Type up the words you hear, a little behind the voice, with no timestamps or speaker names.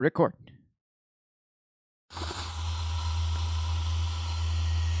Record.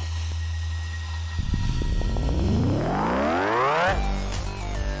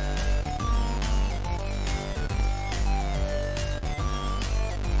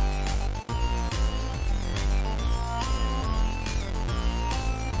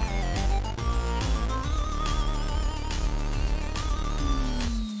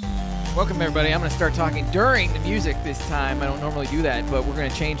 Welcome, everybody. I'm going to start talking during the music this time. I don't normally do that, but we're going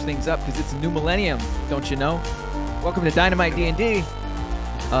to change things up because it's a new millennium, don't you know? Welcome to Dynamite D&D,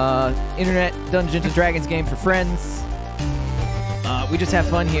 internet Dungeons & Dragons game for friends. We just have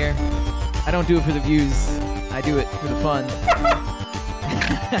fun here. I don't do it for the views. I do it for the fun.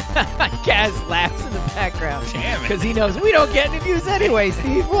 Kaz laughs in the background because he knows we don't get any views anyway,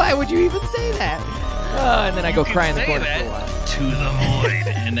 Steve. Why would you even say that? And then I go cry in the corner for a while. To the void,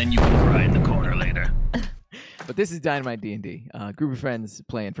 and then you can cry in the corner later. But this is Dynamite D&D, group of friends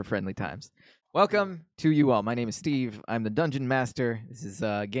playing for friendly times. Welcome to you all. My name is Steve. I'm the Dungeon Master. This is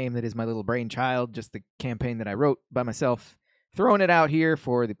a game that is my little brainchild, just the campaign that I wrote by myself. Throwing it out here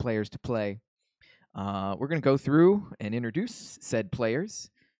for the players to play. We're going to go through and introduce said players.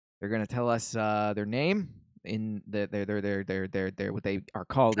 They're going to tell us their name, in their what they are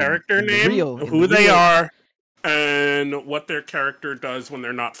called, character in name, who they are, and what their character does when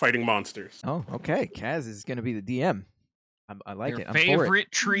they're not fighting monsters. Oh, okay. Kaz is going to be the DM. I like Your it. I'm favorite for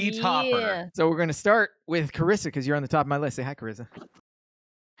it. tree topper. So we're going to start with Carissa because you're on the top of my list. Say hi, Carissa.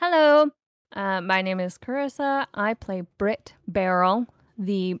 Hello. My name is Carissa. I play Britt Barrel,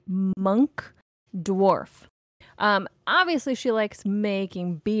 the monk dwarf. Obviously, she likes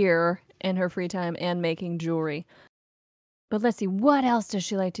making beer in her free time and making jewelry. But let's see, what else does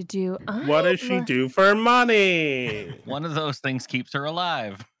she like to do? What does she do for money? One of those things keeps her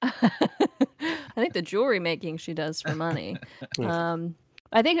alive. I think the jewelry making she does for money.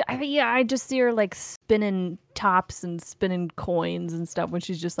 I just see her like spinning tops and spinning coins and stuff when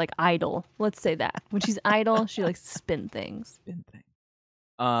she's just like idle. Let's say that. When she's idle, she likes to spin things.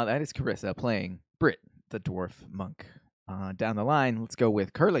 That is Carissa playing Britt, the dwarf monk. Down the line, let's go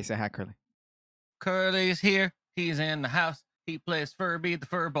with Curly. Say hi, Curly. Curly's here. He's in the house. He plays Furby the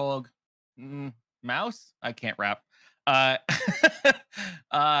Furbolg. Mouse? I can't rap. I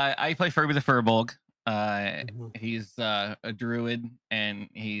play Furby the Furbolg. He's a druid, and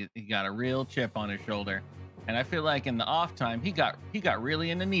he got a real chip on his shoulder. And I feel like in the off time, he got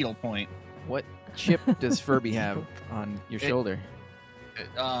really into needlepoint. What chip does Furby have on your shoulder?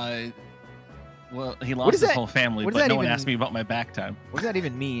 Well, he lost his whole family, but no one asked me about my back time. What does that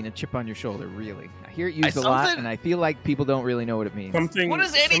even mean, a chip on your shoulder, really? I hear it used a lot, and I feel like people don't really know what it means. What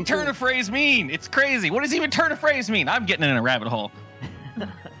does any turn of phrase mean? It's crazy. What does even turn of phrase mean? I'm getting in a rabbit hole.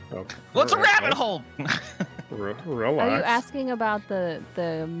 What's a rabbit hole? Relax. Are you asking about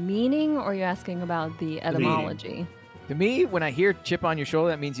the meaning, or are you asking about the etymology? To me, when I hear chip on your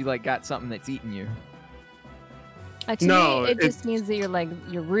shoulder, that means you like got something that's eating you. To me, it just means that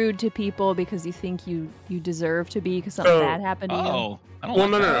you're rude to people because you think you deserve to be because something bad happened to you. Oh, I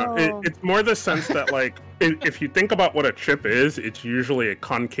don't no. It's more the sense that like if you think about what a chip is, it's usually a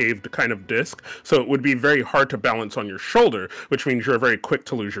concave kind of disc. So it would be very hard to balance on your shoulder, which means you're very quick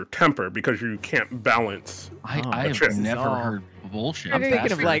to lose your temper because you can't balance. I've never heard bullshit. I'm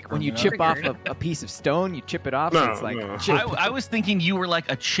thinking of like when you chip off a piece of stone, you chip it off. No, so it's like I was thinking you were like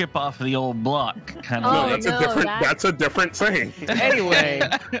a chip off the old block kind of. That's a different saying. Anyway,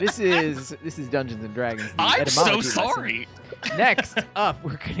 this is Dungeons and Dragons. I'm so sorry. Next up,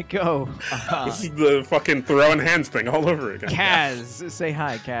 we're gonna go. This is the fucking throwing hands thing all over again. Kaz, say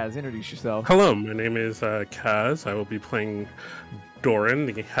hi, Kaz. Introduce yourself. Hello, my name is Kaz. I will be playing Doran,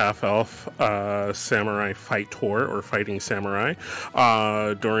 the half-elf samurai fighting samurai.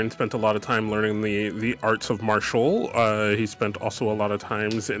 Doran spent a lot of time learning the arts of martial. He spent also a lot of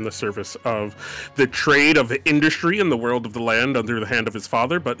times in the service of the trade of industry in the world of the land under the hand of his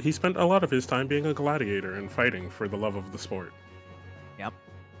father, but he spent a lot of his time being a gladiator and fighting for the love of the sport. Yep.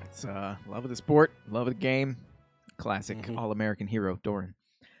 It's love of the sport, love of the game. Classic all-American hero, Doran.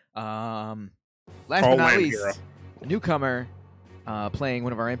 Last but not least, newcomer, playing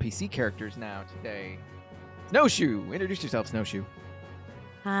one of our NPC characters now today, Snowshoe. Introduce yourself, Snowshoe.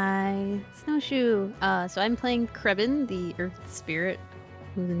 Hi, Snowshoe. So I'm playing Krebin, the earth spirit,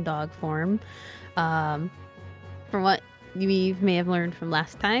 who's in dog form. From what you may have learned from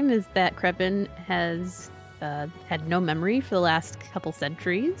last time is that Krebin has had no memory for the last couple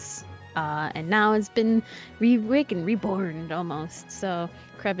centuries, and now has been reborn almost. So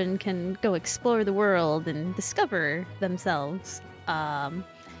Krebin can go explore the world and discover themselves.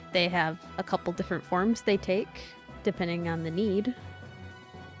 They have a couple different forms they take, depending on the need.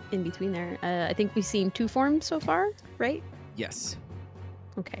 in between there. I think we've seen 2 forms so far, right? Yes,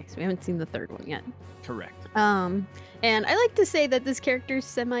 Okay, so we haven't seen the 3rd one yet. correct. And I like to say that this character is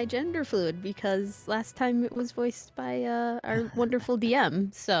semi-gender fluid because last time it was voiced by our wonderful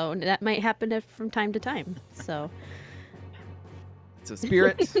DM, so that might happen from time to time. So So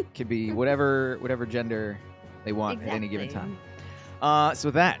spirit can be whatever gender they want at any given Exactly. time.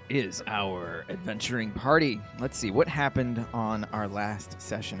 So that is our adventuring party. Let's see what happened on our last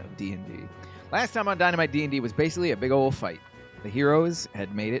session of D&D. Last time on Dynamite D&D was basically a big old fight. The heroes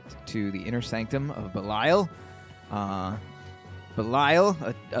had made it to the inner sanctum of Belial. Belial,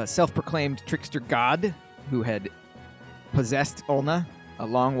 a self-proclaimed trickster god who had possessed Ulna a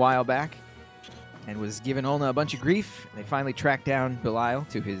long while back and was giving Ulna a bunch of grief. They finally tracked down Belial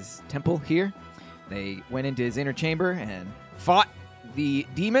to his temple here. They went into his inner chamber and fought the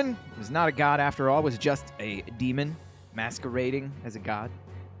demon. It was not a god after all, was just a demon masquerading as a god.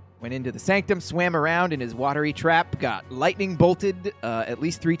 Went into the sanctum, swam around in his watery trap, got lightning bolted at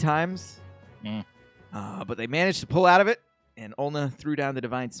least 3 times. But they managed to pull out of it, and Ulna threw down the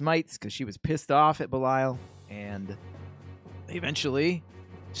divine smites because she was pissed off at Belial, and they eventually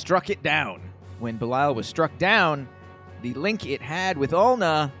struck it down. When Belial was struck down, the link it had with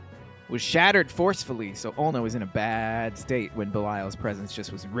Ulna was shattered forcefully, so Ulna was in a bad state when Belial's presence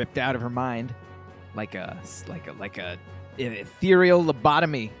just was ripped out of her mind like a ethereal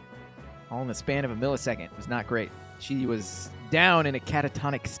lobotomy all in the span of a millisecond. It was not great. She was down in a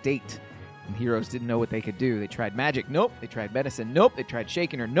catatonic state, and heroes didn't know what they could do. They tried magic. Nope. They tried medicine. Nope. They tried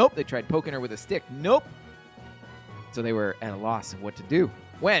shaking her. Nope. They tried poking her with a stick. Nope. So they were at a loss of what to do.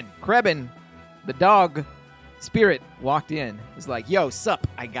 When Krebin, the dog spirit, walked in, was like, yo, sup,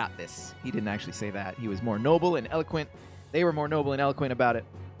 I got this. He didn't actually say that. He was more noble and eloquent. They were more noble and eloquent about it.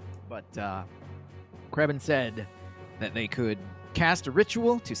 But Krebin said that they could cast a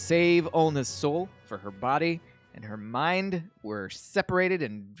ritual to save Ulna's soul, for her body and her mind were separated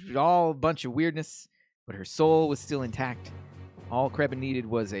and all a bunch of weirdness, but her soul was still intact. All Krebin needed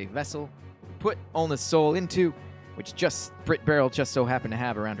was a vessel to put Ulna's soul into, which just Britt Barrel just so happened to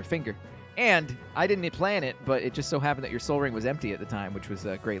have around her finger. And I didn't plan it, but it just so happened that your soul ring was empty at the time, which was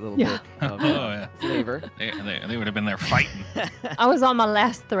a great little bit of flavor. They would have been there fighting. I was on my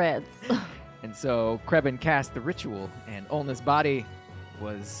last threads. And so Krebin cast the ritual, and Ulna's body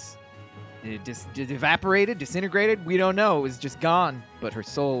was evaporated, disintegrated. We don't know. It was just gone. But her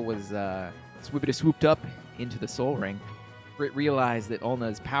soul was swooped up into the soul ring. Britt realized that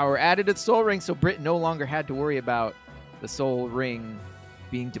Ulna's power added to the soul ring, so Britt no longer had to worry about the soul ring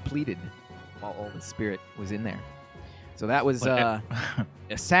being depleted while Ulna's spirit was in there. So that was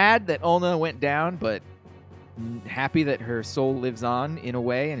sad that Ulna went down, but happy that her soul lives on in a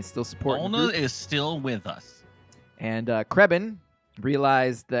way and is still supporting the Ulna group. is still with us. And Krebin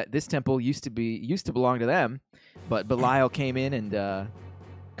realized that this temple used to belong to them, but Belial came in and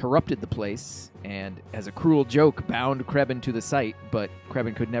corrupted the place, and as a cruel joke bound Krebin to the site, but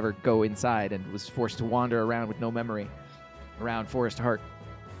Krebin could never go inside and was forced to wander around with no memory around Forest Heart.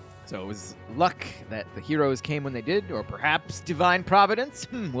 So it was luck that the heroes came when they did, or perhaps divine providence.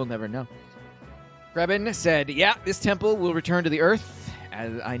 We'll never know. Krebin said, yeah, this temple will return to the earth.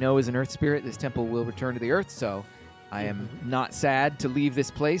 As I know as an earth spirit, this temple will return to the earth, so I am not sad to leave this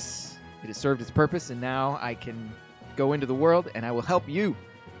place. It has served its purpose, and now I can go into the world, and I will help you.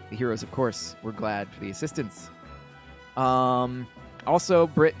 The heroes, of course, were glad for the assistance. Also,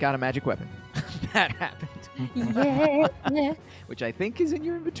 Britt got a magic weapon. That happened. Yeah. Which I think is in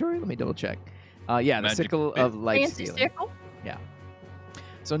your inventory. Let me double check. The Magic Sickle bit. of Life Fancy Stealing. circle.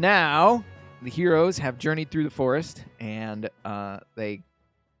 So now the heroes have journeyed through the forest, and they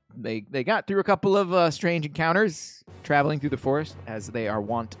got through a couple of strange encounters traveling through the forest, as they are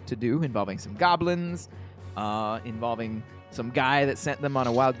wont to do, involving some goblins, involving some guy that sent them on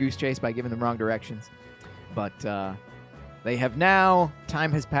a wild goose chase by giving them wrong directions. But they have now,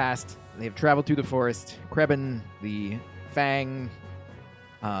 time has passed, they have traveled through the forest. Krebin the Fang,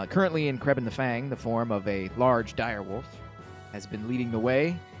 currently in Krebin the Fang, the form of a large dire wolf, has been leading the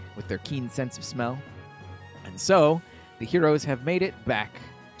way with their keen sense of smell. And so, the heroes have made it back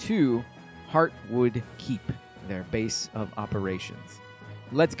to Heartwood Keep, their base of operations.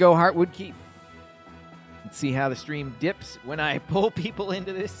 Let's go, Heartwood Keep. Let's see how the stream dips when I pull people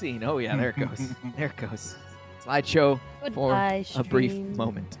into this scene. Oh yeah, there it goes. There it goes. Slideshow for Goodbye, a brief stream.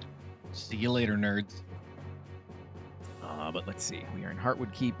 moment. See you later, nerds. But let's see. We are in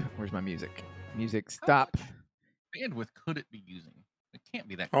Heartwood Keep. Where's my music? Music, stop. Bandwidth could it be using? It can't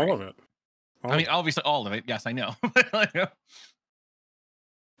be that All great. of it. I mean, obviously all of it. Yes, I know.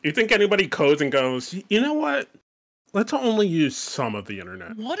 You think anybody codes and goes, you know what? Let's only use some of the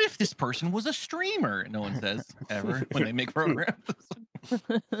internet. What if this person was a streamer? No one says ever when they make programs.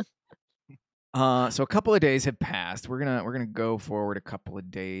 So a couple of days have passed. We're gonna go forward a couple of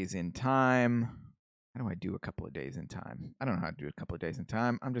days in time. How do I do a couple of days in time? I don't know how to do a couple of days in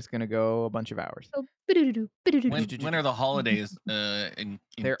time. I'm just gonna go a bunch of hours. Oh, bidoo-doo-doo, bidoo-doo-doo. When are the holidays? In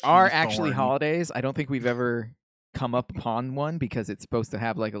There are Keythorn? actually holidays. I don't think we've ever come up upon one because it's supposed to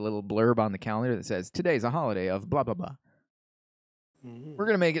have like a little blurb on the calendar that says today's a holiday of blah blah blah. We're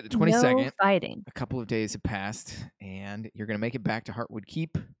gonna make it the 22nd. No fighting. A couple of days have passed, and you're gonna make it back to Heartwood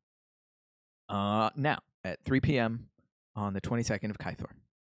Keep. Now at 3 p.m. on the 22nd of Kythorn,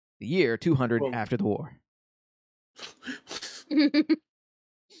 the year 200 Whoa. after the war. So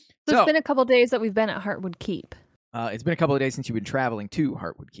it's been a couple days that we've been at Heartwood Keep. It's been a couple of days since you've been traveling to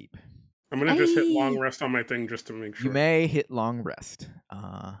Heartwood Keep. I'm gonna just hit long Aye. rest on my thing just to make sure. You may hit long rest.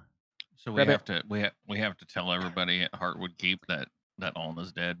 So we Rabbit. have to we have to tell everybody at Heartwood Keep that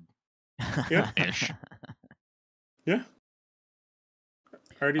Alna's dead. Yeah. Ish. Yeah.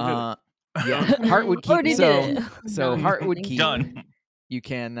 I already did it. Yeah, Heartwood Already Keep. did it. So Done. Heartwood Keep. Done. You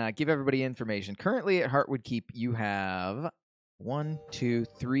can give everybody information. Currently at Heartwood Keep, you have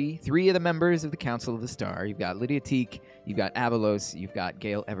 3 of the members of the Council of the Star. You've got Lydia Teak, you've got Avalos, you've got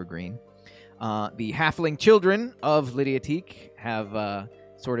Gale Evergreen. The halfling children of Lydia Teak have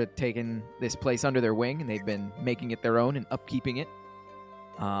sort of taken this place under their wing, and they've been making it their own and upkeeping it.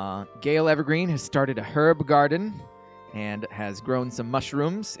 Gale Evergreen has started a herb garden and has grown some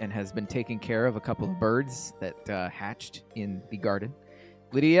mushrooms and has been taking care of a couple of birds that hatched in the garden.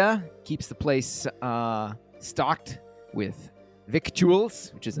 Lydia keeps the place stocked with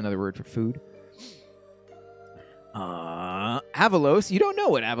victuals, which is another word for food. Avalos, you don't know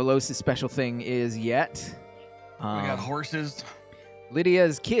what Avalos' special thing is yet. We got horses.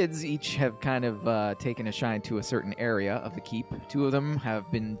 Lydia's kids each have kind of taken a shine to a certain area of the keep. 2 of them have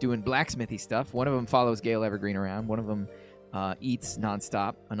been doing blacksmithy stuff. One of them follows Gale Evergreen around. One of them eats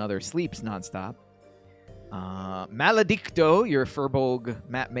nonstop. Another sleeps nonstop. Maledicto, your Furbolg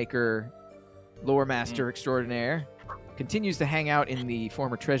mapmaker, lore master extraordinaire, continues to hang out in the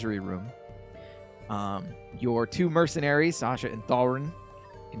former treasury room. Your 2 mercenaries, Sasha and Thalrin,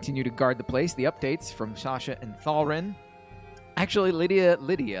 continue to guard the place. The updates from Sasha and Thalrin. Actually,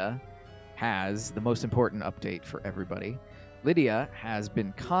 Lydia has the most important update for everybody. Lydia has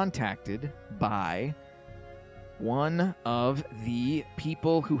been contacted by one of the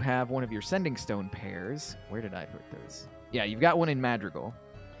people who have one of your sending stone pairs. Where did I put those? Yeah, you've got one in Madrigal.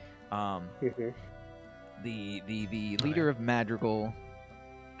 Mhm. The leader of Madrigal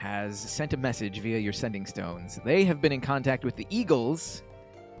has sent a message via your sending stones. They have been in contact with the Eagles,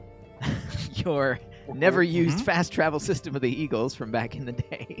 your never used Mhm. fast travel system of the Eagles from back in the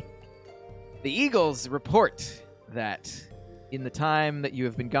day. The Eagles report that in the time that you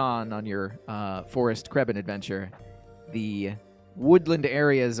have been gone on your Forest Krebin adventure, the woodland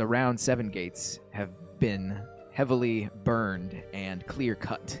areas around Seven Gates have been heavily burned and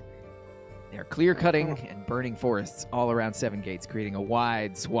clear-cut. They are clear-cutting and burning forests all around Seven Gates, creating a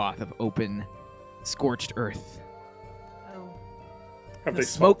wide swath of open, scorched earth. Oh. Have The they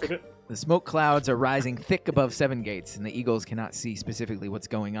smoke- salted it? The smoke clouds are rising thick above Seven Gates, and the Eagles cannot see specifically what's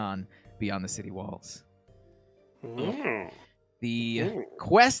going on beyond the city walls. Oh. The Ooh.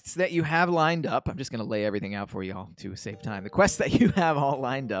 quests that you have lined up, I'm just going to lay everything out for you all to save time. The quests that you have all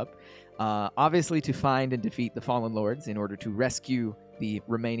lined up, obviously to find and defeat the Fallen Lords in order to rescue the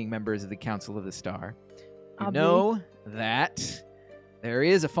remaining members of the Council of the Star. You Obvi. know that there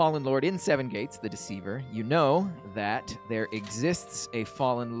is a Fallen Lord in Seven Gates, the Deceiver. You know that there exists a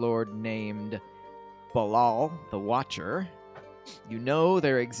Fallen Lord named Balal, the Watcher. You know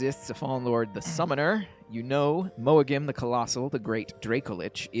there exists a Fallen Lord, the Summoner. You know Moagim the Colossal, the Great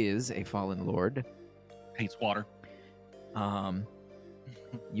Dracolich, is a Fallen Lord. Hates water.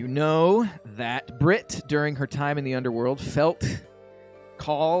 You know that Brit, during her time in the underworld, felt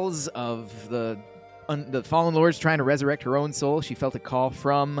calls of the Fallen Lords trying to resurrect her own soul. She felt a call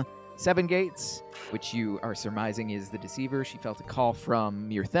from Seven Gates, which you are surmising is the Deceiver. She felt a call from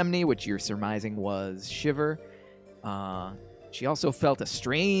Mirthemne, which you're surmising was Shiver. She also felt a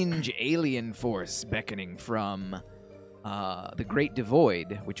strange alien force beckoning from the Great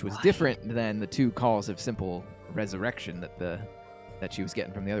Devoid, which was different than the 2 calls of simple resurrection that she was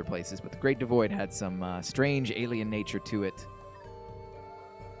getting from the other places. But the Great Devoid had some strange alien nature to it.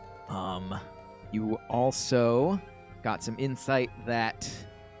 You also got some insight that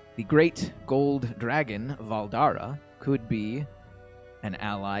the Great Gold Dragon, Valdara, could be an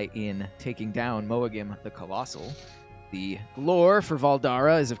ally in taking down Moagim the Colossal. The lore for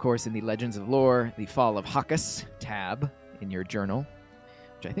Valdara is, of course, in the Legends of Lore, the Fall of Hakkas tab in your journal,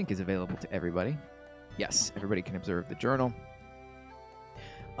 which I think is available to everybody. Yes, everybody can observe the journal.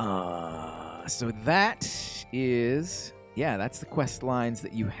 So that is, that's the quest lines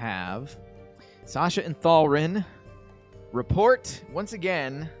that you have. Sasha and Thalrin report, once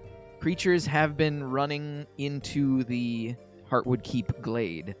again, creatures have been running into the Heartwood Keep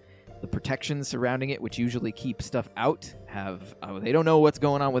glade. The protections surrounding it, which usually keep stuff out, they don't know what's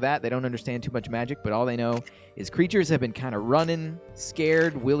going on with that. They don't understand too much magic, but all they know is creatures have been kind of running,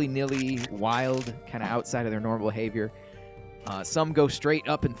 scared, willy-nilly, wild, kind of outside of their normal behavior. Some go straight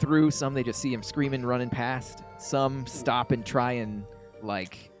up and through. Some they just see him screaming, running past. Some stop and try and,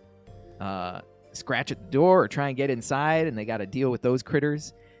 scratch at the door or try and get inside, and they got to deal with those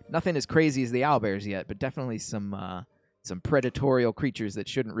critters. Nothing as crazy as the owlbears yet, but definitely some predatorial creatures that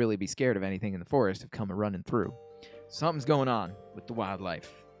shouldn't really be scared of anything in the forest have come running through. Something's going on with the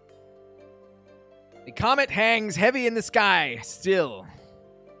wildlife. The comet hangs heavy in the sky still.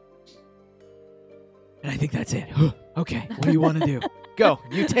 And I think that's it. Okay, what do you want to do? Go.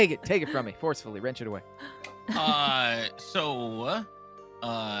 You take it from me. Forcefully wrench it away. I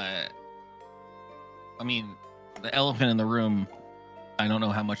mean, the elephant in the room, I don't know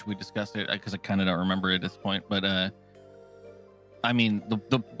how much we discussed it because I kind of don't remember it at this point, but I mean,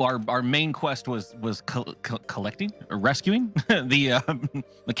 our main quest was collecting or rescuing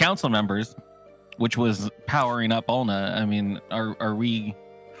the council members, which was powering up Ulna. I mean, are we?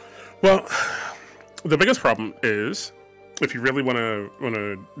 Well, the biggest problem is if you really want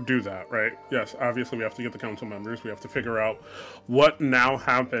to do that, right? Yes, obviously we have to get the council members. We have to figure out what now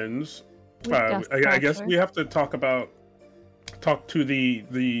happens. I guess we have to talk to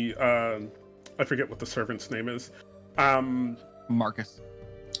the I forget what the servant's name is. Marcus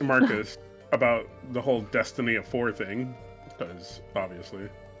about the whole Destiny of 4 thing, because obviously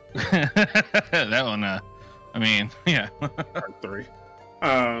that one. I mean, yeah. Part 3.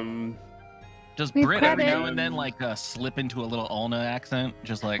 Does Brit every now and then slip into a little Ulna accent,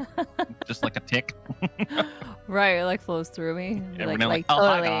 just like a tick? Right, it flows through me. Every now and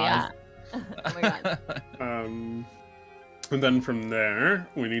totally, yeah. Oh my god. And then from there,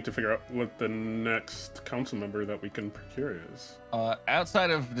 we need to figure out what the next council member that we can procure is.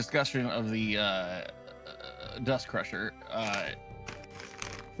 Outside of discussion of the Dust Crusher,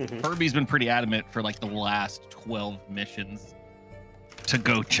 Herbie's been pretty adamant for the last 12 missions to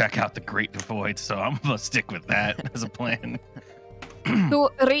go check out the Great Void, so I'm gonna stick with that as a plan.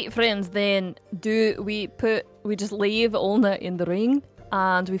 So, right, friends, then do we just leave Ulna in the ring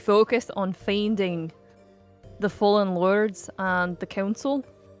and we focus on finding the fallen lords and the council,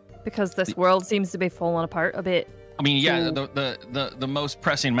 because this world seems to be falling apart a bit. I mean, yeah, the most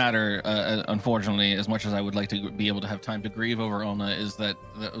pressing matter, unfortunately, as much as I would like to be able to have time to grieve over Ulna, is that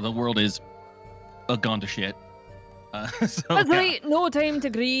the world is gone to shit. That's right, no time to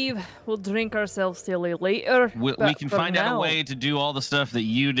grieve. We'll drink ourselves silly later. We can find out a way to do all the stuff that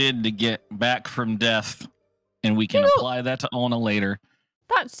you did to get back from death, and we can apply that to Ulna later.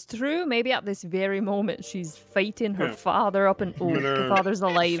 That's true. Maybe at this very moment she's fighting her father up and the father's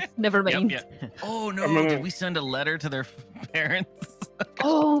alive. Never mind. Yep. Oh no, did we send a letter to their parents?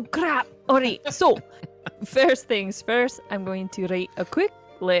 Oh crap. Alright, so first things first, I'm going to write a quick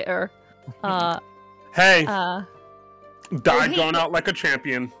letter. Hey. Died going out like a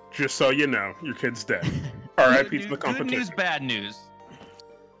champion, just so you know. Your kid's dead. R.I.P. to the competition. Good news, bad news.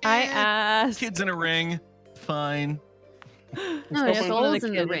 I asked. Kids in a ring. Fine. No, her soul's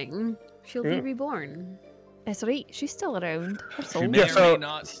in the ring. She'll be reborn. That's right. She's still around. Her soul. She may or may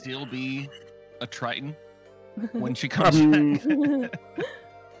not still be a Triton when she comes back.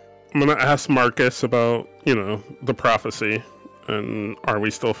 I'm gonna ask Marcus about, the prophecy, and are we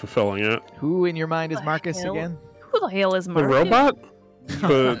still fulfilling it? Who in your mind is Marcus again? Who the hell is Marcus? The robot?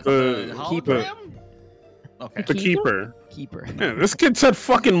 the keeper. Okay. The keeper. Keeper. Yeah, this kid said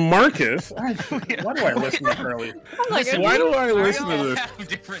fucking Marcus. Why do I listen to Curly? Why do I listen to this? Have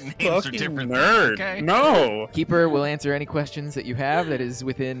different names or different nerd. Things, okay? No. Keeper will answer any questions that you have that is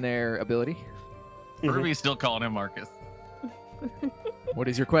within their ability. Herbie's still calling him Marcus. What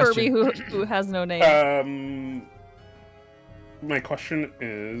is your question? Herbie, who has no name. My question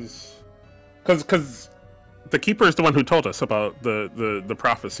is, because the keeper is the one who told us about the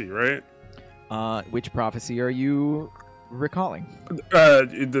prophecy, right? Which prophecy are you recalling?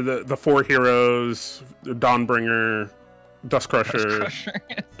 The 4 heroes, Dawnbringer, Dust Crusher.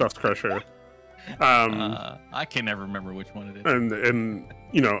 Dust Crusher. I can never remember which one it is. And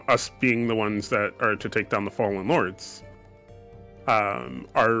us being the ones that are to take down the fallen lords.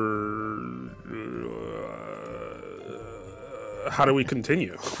 how do we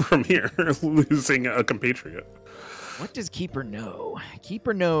continue from here? Losing a compatriot. What does Keeper know?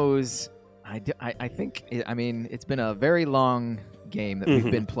 Keeper knows. I think. I mean, it's been a very long game that we've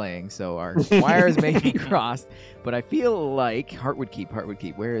been playing, so our wires may be crossed. But I feel like Heartwood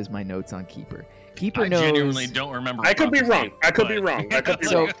Keep. Where is my notes on Keeper? Keeper knows. I genuinely don't remember. I could be wrong. I could be wrong.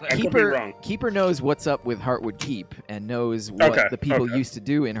 So I could be wrong. Keeper knows what's up with Heartwood Keep and knows what the people used to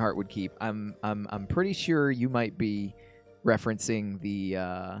do in Heartwood Keep. I'm pretty sure you might be referencing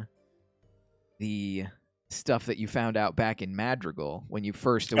the stuff that you found out back in Madrigal when you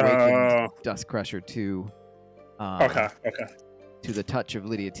first awakened Dustcrusher to to the touch of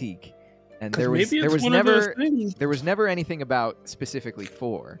Lydia Teak. And there was never anything about specifically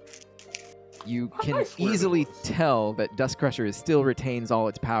 4. You can easily tell that Dustcrusher still retains all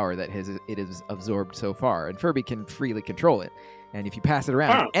its power that it has absorbed so far, and Furby can freely control it. And if you pass it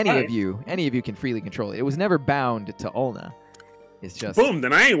around, any of you can freely control it. It was never bound to Ulna. It's just boom.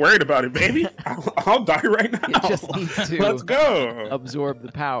 Then I ain't worried about it, baby. I'll die right now. It just needs to let's go absorb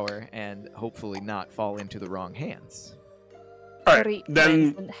the power and hopefully not fall into the wrong hands. All right, Right,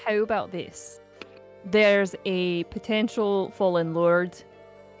 then and how about this? There's a potential fallen lord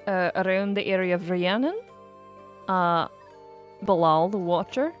around the area of Rhiannon, Bilal the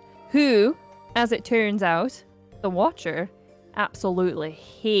Watcher, who, as it turns out, the Watcher absolutely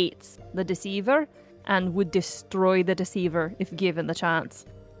hates the Deceiver and would destroy the Deceiver if given the chance.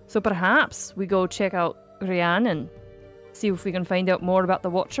 So perhaps we go check out Rhiannon, see if we can find out more about the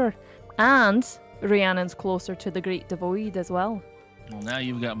Watcher, and Rhiannon's closer to the Great Devoid as well. Well, now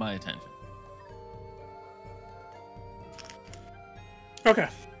you've got my attention. okay.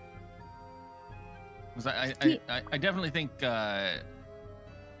 Because I definitely think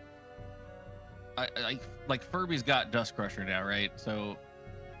like Furby's got Dustcrusher now, right? So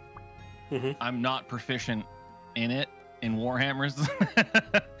I'm not proficient in Warhammers,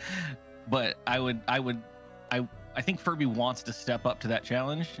 but I think Furby wants to step up to that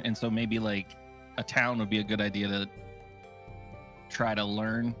challenge, and so maybe like a town would be a good idea to try to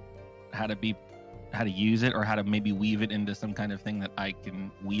learn how to use it, or how to maybe weave it into some kind of thing that I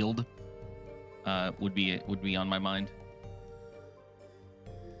can wield. Would be on my mind.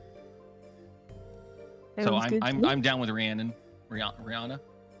 So I'm down with Rhiannon. Rihanna.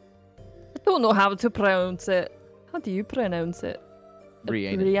 I don't know how to pronounce it. How do you pronounce it?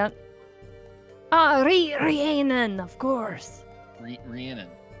 Rhiannon. Rhiannon, of course. Rhiannon.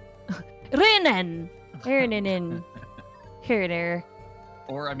 Rhiannon. Rhiannon. Here there.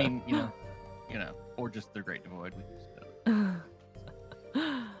 Or I mean, you know, or just the Great Devoid.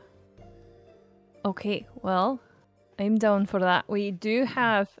 Okay, well, I'm down for that. We do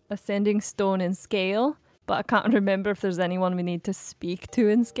have Ascending Stone in Scale, but I can't remember if there's anyone we need to speak to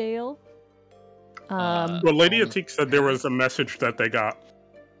in Scale. Well, Lady Atik said there was a message that they got.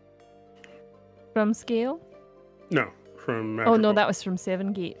 From Scale? No, from Madrigal. Oh, no, Madrigal. that was from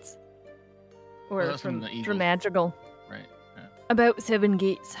Seven Gates. Or from Madrigal. Right. Yeah. About 7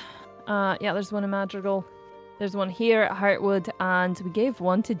 Gates. Yeah, there's one in Madrigal. There's one here at Heartwood, and we gave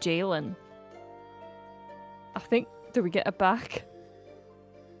one to Jalen. I think, did we get it back?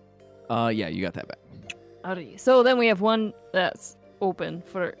 Yeah, you got that back. Alright, so then we have one that's open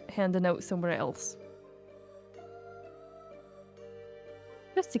for handing out somewhere else.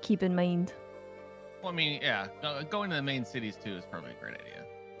 Just to keep in mind. Well, I mean, yeah, going to the main cities too is probably a great idea.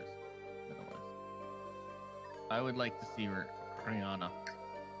 I would like to see Rihanna.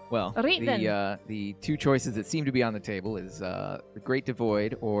 Well, the two choices that seem to be on the table is the Great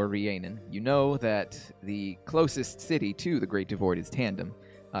Devoid or Rhiannon. You know that the closest city to the Great Devoid is Tandem.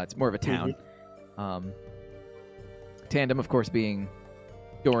 It's more of a town. Tandem, of course, being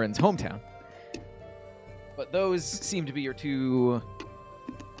Doran's hometown. But those seem to be your two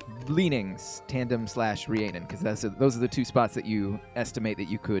leanings, Tandem/Rhiannon, because those are the two spots that you estimate that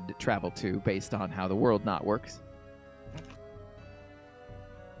you could travel to based on how the world knot works.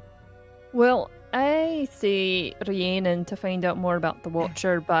 Well, I say Rhiannon to find out more about the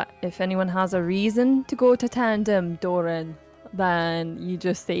Watcher, but if anyone has a reason to go to Tandem, Doran, then you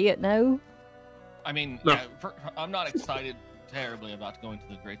just say it now. I mean, No. I'm not excited terribly about going to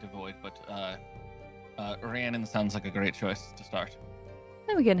the Great Devoid, but Rhiannon sounds like a great choice to start.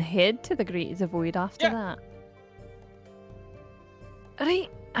 Then we can head to the Great Devoid after that. Right,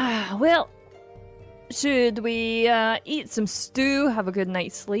 well, should we eat some stew, have a good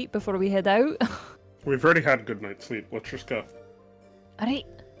night's sleep before we head out? We've already had a good night's sleep. Let's just go. Alright,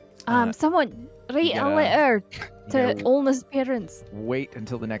 someone write a letter to Olna's parents. Wait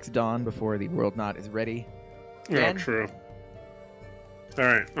until the next dawn before the world knot is ready. Yeah, And true. All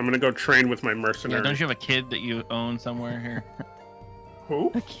right, I'm gonna go train with my Yeah, mercenary. don't you have a kid that you own somewhere here?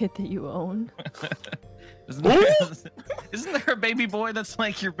 Who? A kid that you own. Isn't there, isn't there a baby boy that's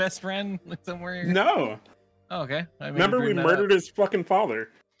like your best friend like somewhere here? No. Oh, okay. I may Remember have we dreamed that murdered his fucking father.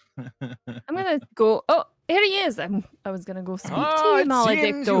 up. I'm gonna go. Oh, here he is. I was gonna go speak to you, it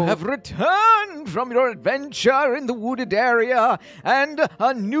seems you Maledicto. have returned from your adventure in the wooded area, and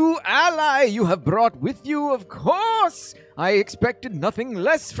a new ally you have brought with you, of course. I expected nothing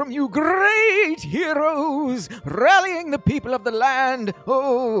less from you great heroes, rallying the people of the land.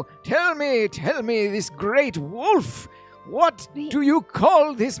 Oh, tell me, this great wolf, what do you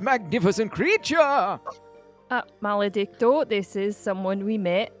call this magnificent creature? Maledicto, this is someone we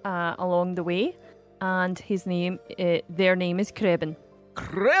met along the way, and their name is Krebin.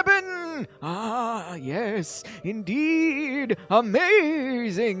 Krebin! Ah, yes, indeed.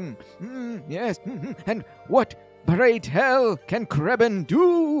 Amazing. Yes. And what, pray tell, can Krebin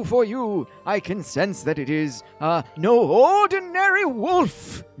do for you? I can sense that it is no ordinary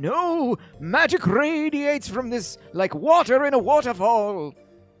wolf. No, magic radiates from this like water in a waterfall.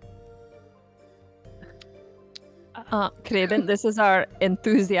 Krebin, this is our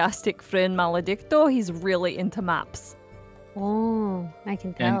enthusiastic friend Maledicto. He's really into maps. Oh, I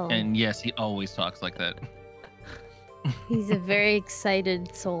can tell. And yes, he always talks like that. He's a very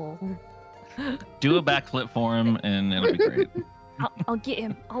excited soul. Do a backflip for him, and it'll be great. I'll get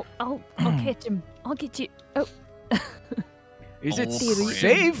him. I'll catch him. I'll get you. Oh, Is it Oh,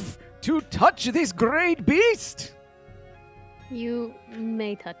 safe to touch this great beast? You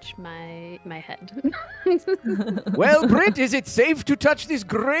may touch my head. Well, Britt, is it safe to touch this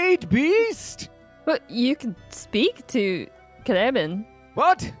great beast? but you can speak to Krebin.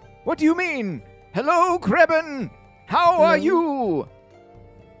 What? What do you mean? Hello, Krebin! How are you?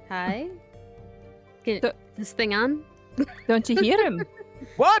 Hi. Get The- this thing on? Don't you hear him?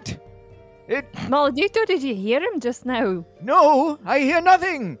 What? It. Maledicto, did you hear him just now? No, I hear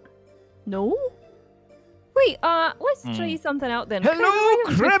nothing. No? Wait, let's try something out then. Hello, why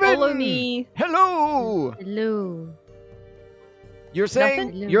don't you follow Krebin! me? Hello! Hello. You're saying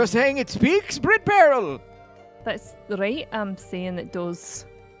Nothing? you're saying it speaks, Brit Barrel? That's right, I'm saying it does.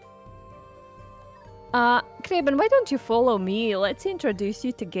 Krebin, why don't you follow me? Let's introduce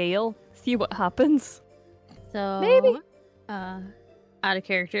you to Gale. See what happens. So Maybe. out of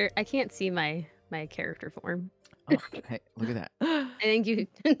character. I can't see my character form. Oh, hey, look at that. I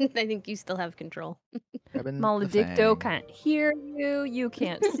think you still have control. Krebin the Maledicto Fang. can't hear you. You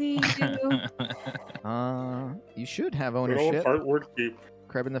can't see you. You should have Good old ownership. Heartward Keep.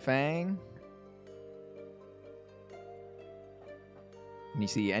 Krebin the Fang. Can you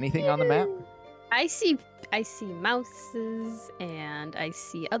see anything on the map? I see mouses and I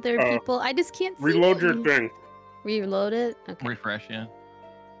see other Uh, people. I just can't see Reload your them. thing. Reload it. Okay. Refresh, yeah.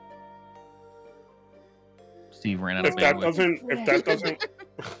 Steve ran out of If that bandwidth.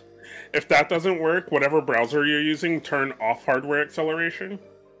 if that doesn't work, whatever browser you're using, turn off hardware acceleration.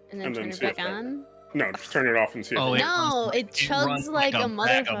 And then and turn then it see if back that- on. No, just turn it off and see if Oh, it it works. No, runs it chugs runs like a bag of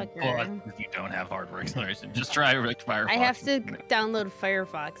motherfucker. bullets if you don't have hardware acceleration. Just try like Firefox. I have to download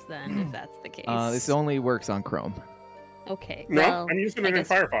Firefox then, if that's the case. This only works on Chrome. Okay. No, well, I'm using I it in guess-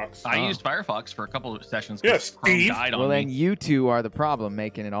 Firefox. I Oh. used Firefox for a couple of sessions. Yeah, 'cause Chrome Steve. died on Well, then me. you two are the problem,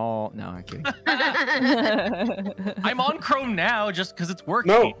 making it all. No, I'm kidding. I'm on Chrome now just because it's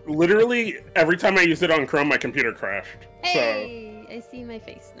working. No, literally every time I used it on Chrome, my computer crashed. Hey, I see my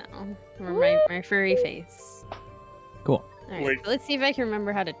face now. Or my furry face. Cool. Alright, Wait. so let's see if I can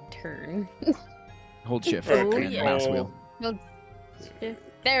remember how to turn. Hold shift Oh, and yeah. mouse wheel.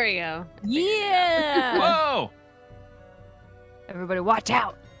 There we go. Yeah! Whoa! Everybody watch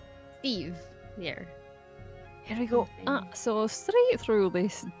out! Steve. There. Here we go. So straight through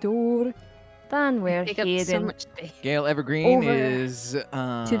this door, then we're Take up heading so much space. Gale Evergreen Over is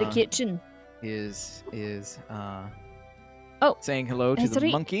to the kitchen. is Oh, saying hello to it's the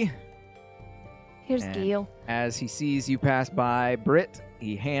right. monkey. Here's And- Gale. As he sees you pass by, Brit,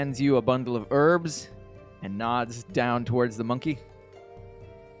 he hands you a bundle of herbs and nods down towards the monkey.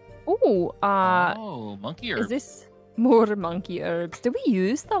 Oh, Oh, monkey is herb. this more monkey herbs? Did we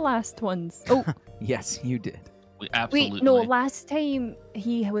use the last ones? Oh, Yes, you did. We absolutely. wait, no, last time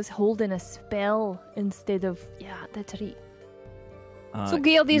he was holding a spell instead of, that's right. So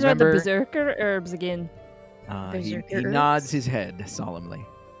Gale, these are the remember- berserker herbs again. He Berserker nods herbs? his head solemnly.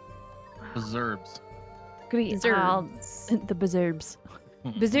 Berserbs. Great. Berserks. The berserbs.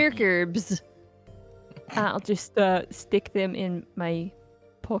 Berserk herbs. I'll just stick them in my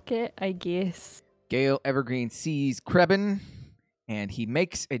pocket, I guess. Gale Evergreen sees Krebin, and he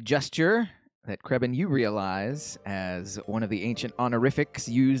makes a gesture that Krebin, you realize as one of the ancient honorifics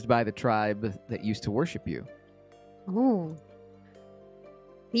used by the tribe that used to worship you. Oh.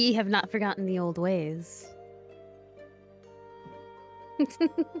 We have not forgotten the old ways.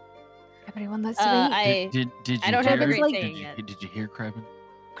 Everyone, that's Uh, right. I Did you I don't have a hear- great like- saying did yet. you, did you hear Krebin?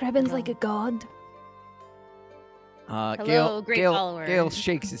 Krebin's No. like a god. Hello, Gale, great Gale, follower. Gale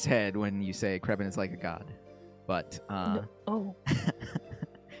shakes his head when you say Krebin is like a god. But No- Oh.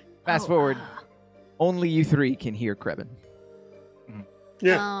 fast Oh, forward, ah. only you three can hear Krebin.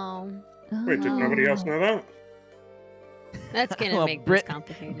 Yeah. Oh, Wait, did nobody else know that? that's gonna Well, make Brit- this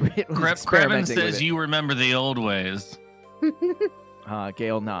complicated. Brit was Krebin experimenting with says it. you remember the old ways.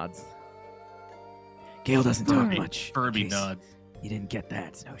 Gale nods. Gale doesn't talk Furby- much. Furby in case nods. You didn't get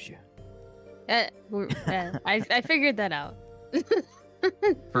that, Snowshoe. I figured that out.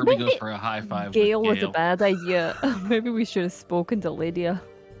 Furby goes Maybe for a high five. Gale with was a Gale. bad idea. Maybe we should have spoken to Lydia.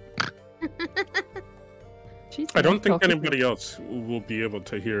 She's I don't nice think talking. anybody else will be able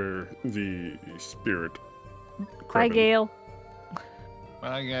to hear the spirit. Bye, Krebin. Gale.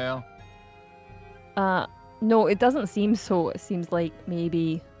 Bye, Gale. No, it doesn't seem so. It seems like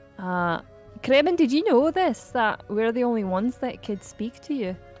maybe. Krebin, did you know this? That we're the only ones that could speak to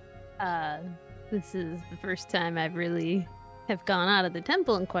you? This is the first time I've really have gone out of the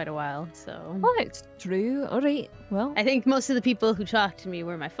temple in quite a while, so Oh, it's true. All right. Well, I think most of the people who talked to me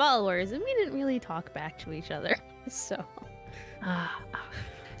were my followers, and we didn't really talk back to each other. So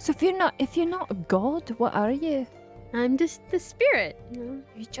so if you're not a god, what are you? I'm just the spirit. You know,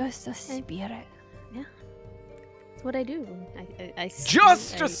 You're just a spirit. it's what I do. I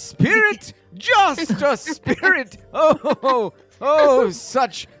Just a spirit! Just a spirit! Oh,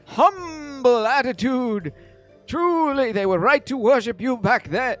 such humble attitude! Truly, they were right to worship you back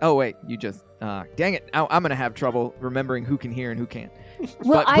then. Oh, wait, you just. Dang it. Now I'm going to have trouble remembering who can hear and who can't.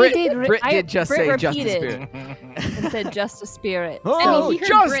 Well, But Brit- I did. Brit did just Brit say just a repeated spirit. and said just a spirit. Oh, he heard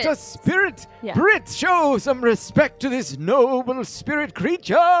just Brit. a spirit! Yeah. Brit, show some respect to this noble spirit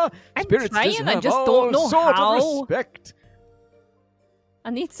creature! I'm Spirits trying, deserve I just all don't know sort how. of respect.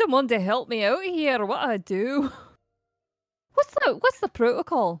 I need someone to help me out here. What do I do? What's the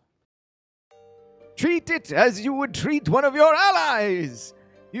protocol? Treat it as you would treat one of your allies.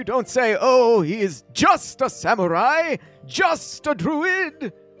 You don't say, oh, he is just a samurai, just a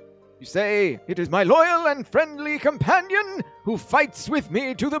druid. You say, it is my loyal and friendly companion who fights with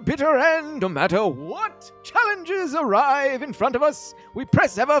me to the bitter end, no matter what challenges arrive in front of us. We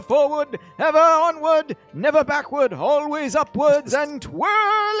press ever forward, ever onward, never backward, always upwards and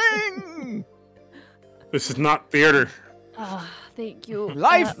twirling. This is not theater. Ah, thank you.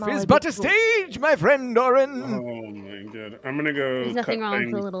 Life my is but a little- stage, my friend Doran. Oh my god. I'm gonna go. There's nothing cut wrong with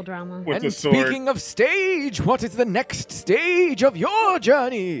things a little drama. with And the sword. speaking of stage, what is the next stage of your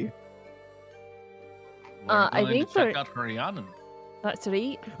journey? We're I going think to check we're- out Rhiannon. That's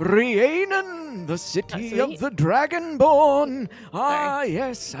right. Rhiannon, the city That's right. of the Dragonborn. Ah,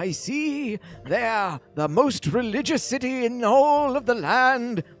 yes, I see. They're the most religious city in all of the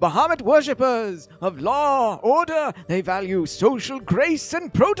land. Bahamut worshippers of law, order. They value social grace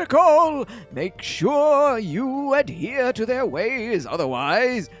and protocol. Make sure you adhere to their ways,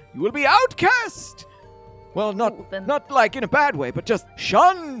 otherwise you will be outcast. Well, Ooh, then- not like in a bad way, but just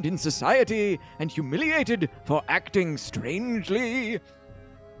shunned in society and humiliated for acting strangely.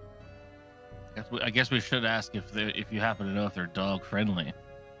 I guess we should ask if you happen to know if they're dog friendly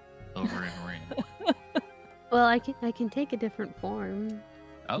over in Rhiannon. Well, I can take a different form.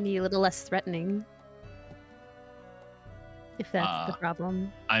 Oh. Be a little less threatening. If that's the Ah.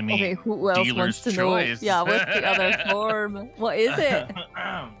 problem. I mean, Okay, who else dealer's wants to choice. know? Yeah, what's the other form? What is it?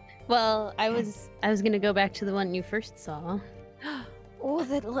 Well, I was gonna go back to the one you first saw. Oh,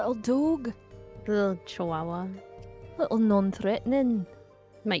 that little dog. The little chihuahua. Little non-threatening.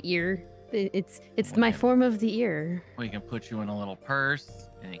 My ear. It's my Okay. form of the ear. We can put you in a little purse,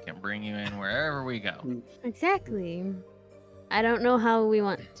 and it can bring you in wherever we go. Exactly. I don't know how we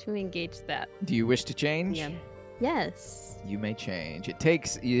want to engage that. Do you wish to change? Yeah. Yes. You may change. It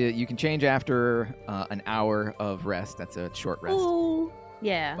takes you can change after an hour of rest. That's a short rest. Oh.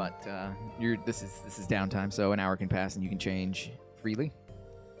 Yeah. But this is downtime, so an hour can pass and you can change freely.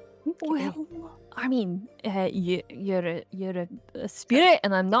 Well, I mean, you're a spirit,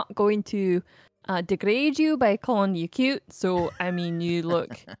 and I'm not going to degrade you by calling you cute. So, I mean, you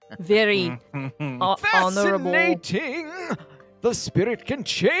look very honorable. Fascinating! The spirit can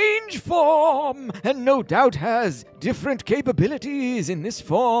change form, and no doubt has different capabilities in this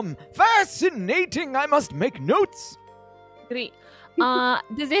form. Fascinating! I must make notes. Great.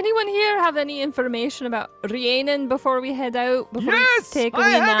 Does anyone here have any information about Rhiannon before we head out? Before Yes, we take a I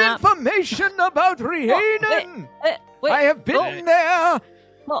wee have nap? information about Rhiannon. Wait, I have been oh, there.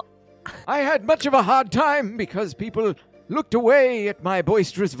 Well- I had much of a hard time because people looked away at my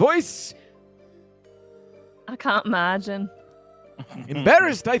boisterous voice. I can't imagine.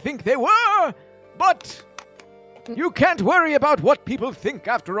 Embarrassed, I think they were. But you can't worry about what people think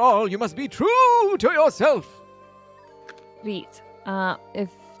after all. You must be true to yourself. Right. If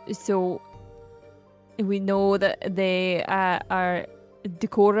so, we know that they are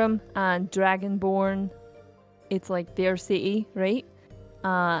Decorum and Dragonborn. It's like their city, right?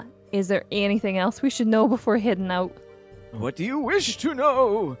 Is there anything else we should know before heading out? What do you wish to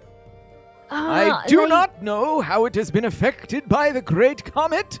know? I do not know how it has been affected by the Great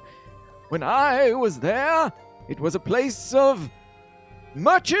Comet. When I was there, it was a place of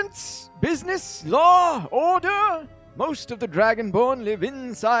merchants, business, law, order. Most of the Dragonborn live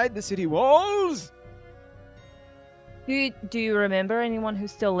inside the city walls. Do you remember anyone who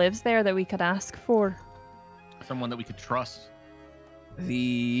still lives there that we could ask for? Someone that we could trust.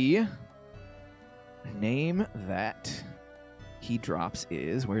 The name that he drops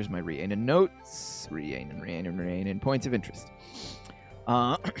is, where's my Rhiannon notes? Rhiannon, points of interest.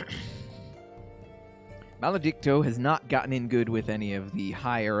 Maledicto has not gotten in good with any of the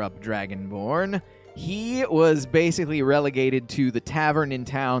higher up Dragonborn. He was basically relegated to the tavern in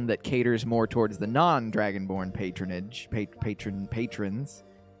town that caters more towards the non-Dragonborn patrons,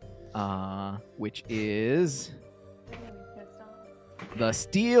 which is the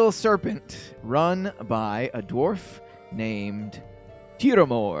Steel Serpent, run by a dwarf named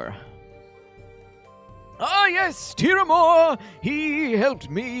Tiramor. Ah, yes, Tiramor! He helped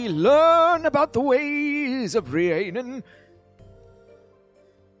me learn about the ways of Rhiannon.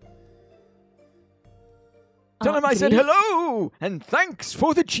 Tell him I said great. hello, and thanks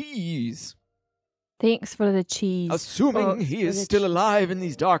for the cheese. Thanks for the cheese. Assuming Thanks he for is the still alive in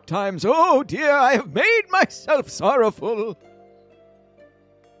these dark times. Oh dear, I have made myself sorrowful.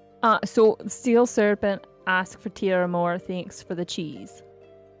 So Steel Serpent, ask for Tiramor, thanks for the cheese.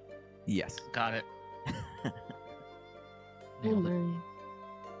 Yes. Got it. Oh Nailed it. my.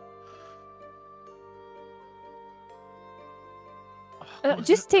 What was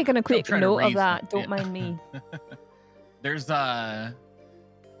Just it? taking a I'm quick trying to note of raise that, it. don't Yeah. mind me. There's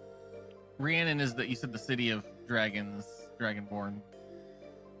Rhiannon is you said the city of dragons, Dragonborn.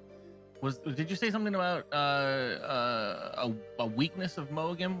 Did you say something about a weakness of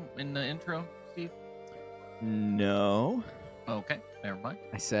Mohgim in the intro, Steve? No. Okay, never mind.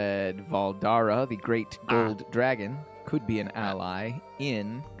 I said Valdara, the great gold dragon, could be an ally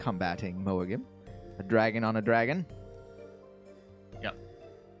in combating Mohgim. A dragon on a dragon.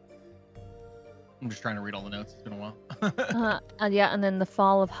 I'm just trying to read all the notes. It's been a while. And then the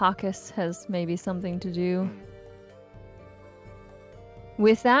fall of Hakkus has maybe something to do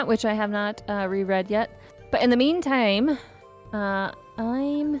with that, which I have not reread yet. But in the meantime,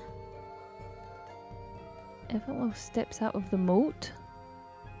 I'm... Evelo steps out of the moat.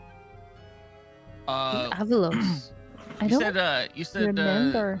 Avalos. I You don't said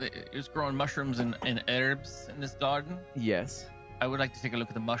remember. it was growing mushrooms and herbs in this garden. Yes. I would like to take a look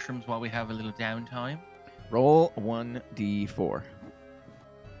at the mushrooms while we have a little downtime. Roll 1d4.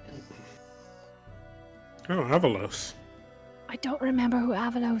 Oh, Avalos. I don't remember who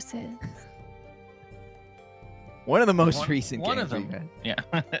Avalos is. One of the most recent one games of we've them. had.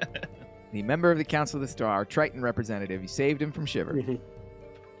 Yeah. The member of the Council of the Star, Triton representative. You saved him from Shiver. Mhm.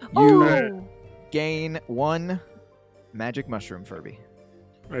 Oh! Gain 1 magic mushroom, Furby.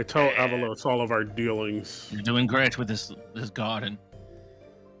 I tell Avalos all of our dealings. You're doing great with this garden.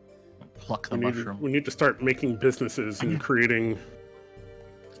 Pluck the mushroom. We need to start making businesses and creating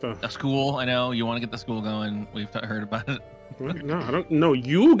stuff. A school, I know. You want to get the school going. We've heard about it. What? No, I don't know.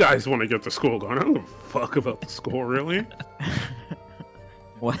 You guys want to get the school going. I don't give a fuck about the school, really.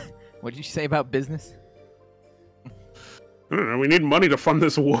 What did you say about business? I don't know. We need money to fund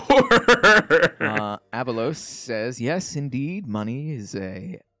this war. Avalos says, yes, indeed, money is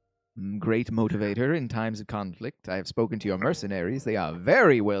a great motivator in times of conflict. I have spoken to your mercenaries. They are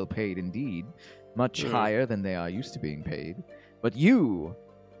very well paid indeed, much higher than they are used to being paid. But you,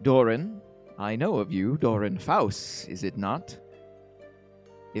 Doran, I know of you, Doran Faust, is it not?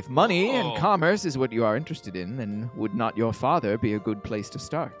 If money and Oh. commerce is what you are interested in, then would not your father be a good place to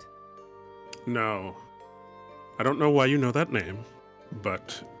start? No. I don't know why you know that name,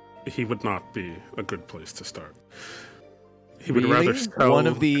 but he would not be a good place to start. He would rather Really? sell one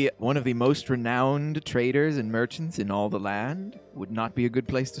of the most renowned traders and merchants in all the land would not be a good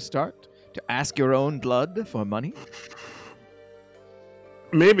place to start? To ask your own blood for money?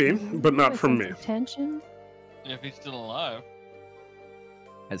 Maybe, but not With from sense me. of tension. If he's still alive.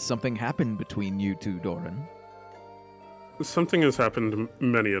 Has something happened between you two, Doran? Something has happened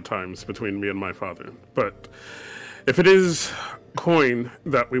many a times between me and my father, but if it is coin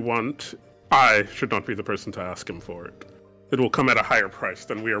that we want, I should not be the person to ask him for it. It will come at a higher price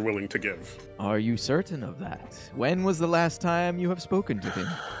than we are willing to give. Are you certain of that? When was the last time you have spoken to him?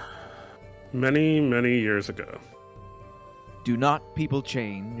 Many, many years ago. Do not people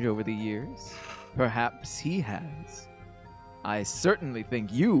change over the years? Perhaps he has. I certainly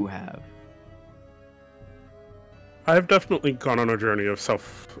think you have. I've definitely gone on a journey of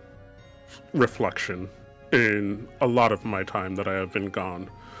self-reflection in a lot of my time that I have been gone.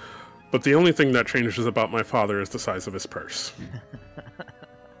 But the only thing that changes about my father is the size of his purse.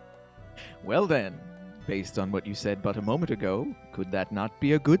 Well then, based on what you said but a moment ago, could that not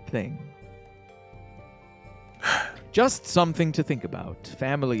be a good thing? Just something to think about.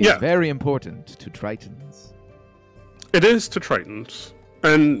 Family Yeah. is very important to Tritons. It is to Tritons,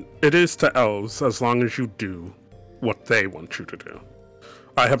 and it is to elves as long as you do what they want you to do.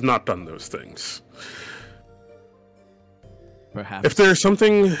 I have not done those things. Perhaps. If there's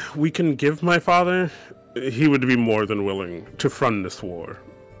something we can give my father, he would be more than willing to fund this war.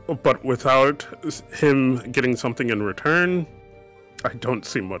 But without him getting something in return, I don't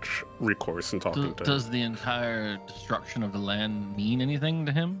see much recourse in talking to him. Does the entire destruction of the land mean anything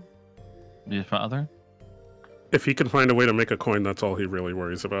to him? Your father? If he can find a way to make a coin, that's all he really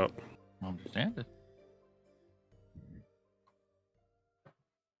worries about. I understand it.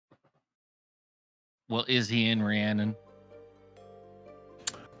 Well, is he in Rhiannon?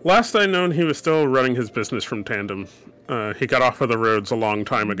 Last I known, he was still running his business from Tandem. He got off of the roads a long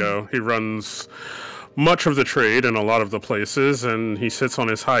time ago. He runs much of the trade in a lot of the places, and he sits on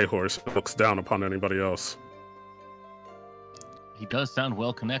his high horse and looks down upon anybody else. He does sound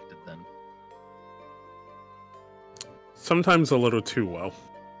well connected then. Sometimes a little too well.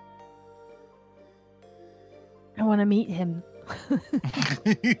 I want to meet him.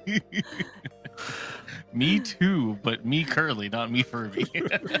 Me too, but me Curly, not me Furby.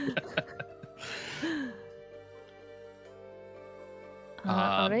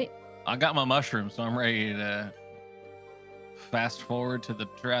 All right. I got my mushroom, so I'm ready to fast forward to the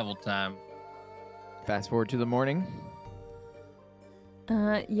travel Fast forward to the morning.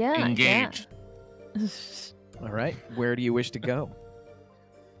 Yeah. Engaged. Yeah. All right. Where do you wish to go?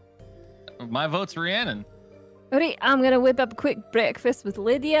 My vote's Rhiannon. Alright, I'm gonna whip up a quick breakfast with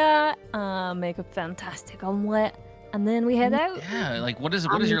Lydia, make a fantastic omelette, and then we head out. Yeah, like what is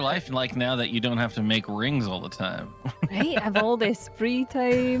your life like now that you don't have to make rings all the time? Right? I have all this free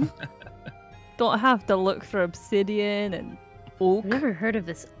time. Don't have to look for obsidian and oak. I've never heard of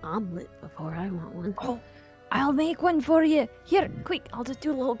this omelet before. I want one. Oh, I'll make one for you. Here, quick, I'll just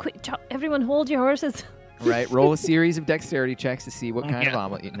do a little quick chop. Everyone hold your horses. Right. Roll a series of dexterity checks to see what kind of Yeah.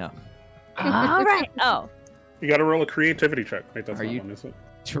 omelet you know. All right. Oh, You gotta roll a creativity check. Wait, that's Are not you- one, is it?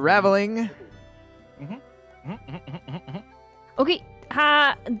 Traveling. okay.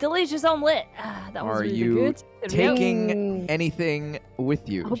 Delicious omelet. That was Are really you good. There we go. Taking anything with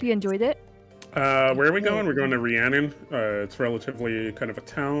I you? hope you enjoyed it. Where are we going? We're going to Rhiannon. It's relatively kind of a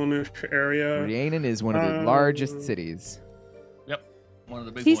townish area. Rhiannon is one of the largest cities. One of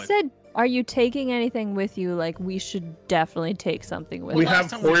the big He boys. said, "Are you taking anything with you? Like we should definitely take something with We us." have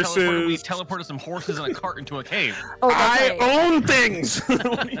Last time we horses. teleported some horses in a cart into a cave. Oh, that's I right. own things!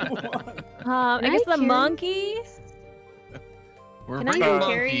 What do you want? I Can guess I the carry- monkey. We're Can I bringing a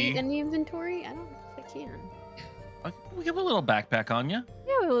carry monkey. any inventory? I don't know if I can. We have a little backpack on you.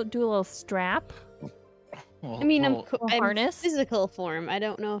 Yeah, we'll do a little strap. I mean, I'm a I'm harness? physical form. I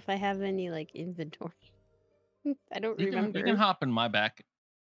don't know if I have any like inventory. I don't remember. You can hop in my back.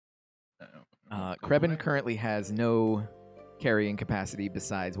 Krebin currently has no carrying capacity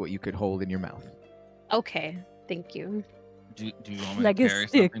besides what you could hold in your mouth. Okay, thank you. Do you want me Like to a carry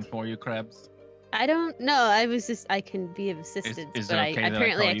stick. something for you, Krebs? I don't know. I can be of assistance, Is but it okay that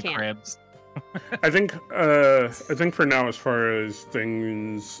apparently I I call you can't. Krebs? I think for now, as far as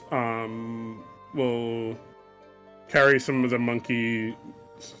things, we'll carry some of the monkey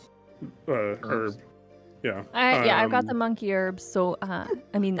herb. Herbs. Yeah. Yeah, I've got the monkey herbs. So, I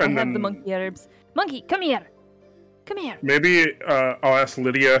mean, I and have the then- monkey herbs. Monkey, come here. Come here. Maybe I'll ask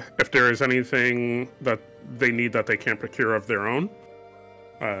Lydia if there is anything that they need that they can't procure of their own.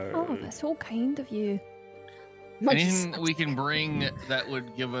 Oh, that's so kind of you. Anything we can bring that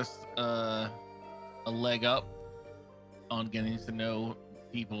would give us a leg up on getting to know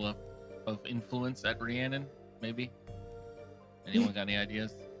people of influence at Rhiannon, maybe? Anyone got any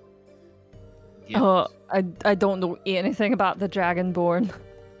ideas? gift. I don't know anything about the Dragonborn.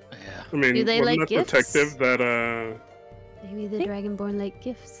 Yeah. I mean, Do they wasn't like that gifts? detective that Maybe the think- Dragonborn like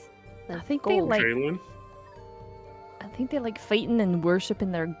gifts. I Like think they gold. like. Jalen? I think they like fighting and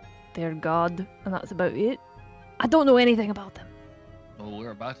worshiping their god, and that's about it. I don't know anything about them. Well,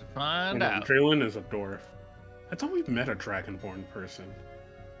 we're about to find No, out. Jalen is a dwarf. I thought we've met a Dragonborn person.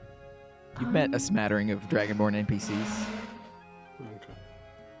 You've met a smattering of Dragonborn NPCs. Okay.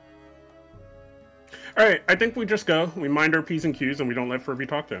 All right, I think we just go. We mind our P's and Q's, and we don't let Furby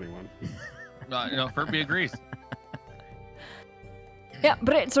talk to anyone. Furby agrees. Yeah,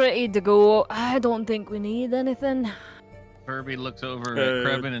 Brett's ready to go. I don't think we need anything. Furby looks over at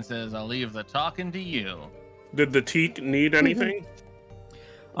Krebin and says, "I'll leave the talking to you." Did the teat need anything?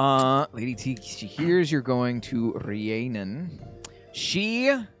 Lady T, she hears you're going to Rhiannon.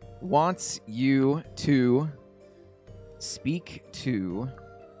 She wants you to speak to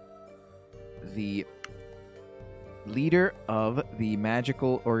the leader of the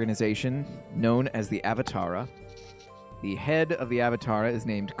magical organization known as the Avatara. The head of the Avatara is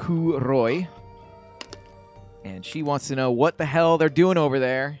named Ku Roy. And she wants to know what the hell they're doing over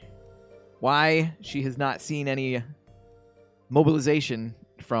there. Why she has not seen any mobilization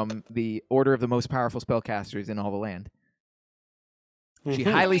from the order of the most powerful spellcasters in all the land. She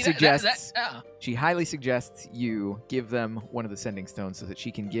Mhm. highly I mean, suggests yeah. she highly suggests you give them one of the sending stones so that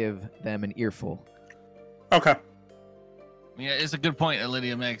she can give them an earful. Okay. Yeah, it's a good point that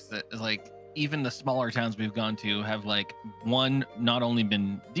Lydia makes. That is like even the smaller towns we've gone to have like one not only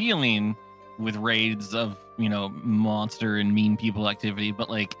been dealing with raids of monster and mean people activity, but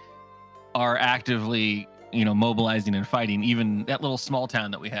like are actively mobilizing and fighting. Even that little small town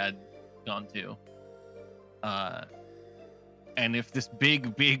that we had gone to. And if this big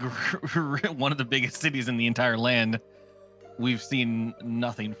one of the biggest cities in the entire land, we've seen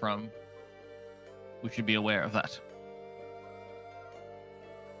nothing from, we should be aware of that.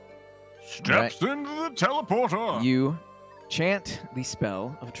 Steps into the teleporter. You chant the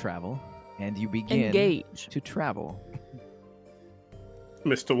spell of travel and you begin Engage. to travel.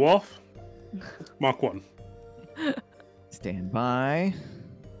 Mr. Wolf, Mach 1. Stand by.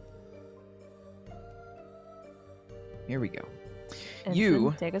 Here we go. You-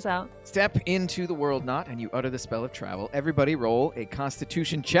 Ensign, take us out. Step into the world knot and you utter the spell of travel. Everybody roll a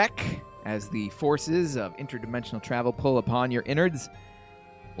constitution check as the forces of interdimensional travel pull upon your innards.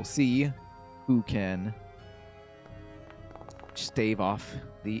 We'll see who can stave off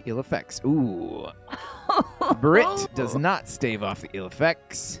the ill effects. Ooh. Brit does not stave off the ill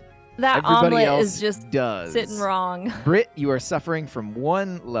effects. That Everybody omelet else is just does. sitting wrong. Brit, you are suffering from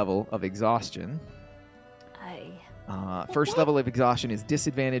one level of exhaustion. Aye. First level of exhaustion is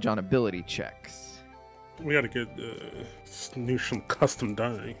disadvantage on ability checks. We gotta get some custom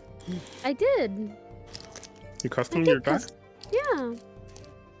die. I did. You custom I your did die? Yeah.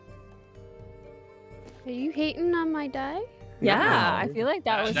 Are you hating on my die? Yeah, I feel like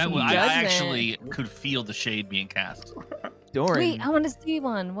that was some I judgment. actually could feel the shade being cast. Doran, Wait, I want to see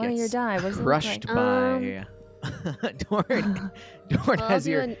one. One of your gets die. What does it look crushed like? by Doran. Doran,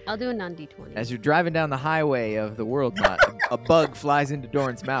 Well, I'll do a non-D20. as you're driving down the highway of the world knot, a bug flies into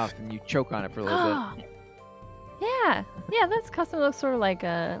Doran's mouth and you choke on it for a little bit. Yeah, that's custom. Looks sort of like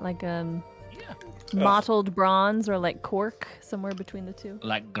Yeah. mottled bronze or like cork, somewhere between the two.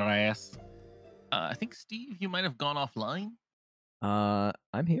 Like grass. I think Steve, you might have gone offline.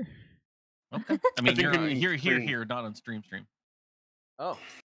 I'm here. Okay. I mean, think you're in here, stream. not on stream. Oh,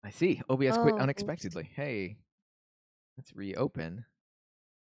 I see. OBS quit Oh. unexpectedly. Hey, let's reopen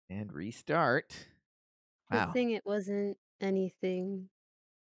and restart. Wow, Good thing it wasn't anything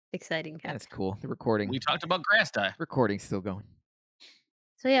exciting happening. that's cool. The recording, We talked about grass dye. recording's still going.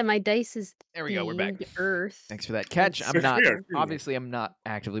 So yeah, my dice is There we go. We're back. themed Earth. Thanks for that catch. I'm Yes, not we are. obviously I'm not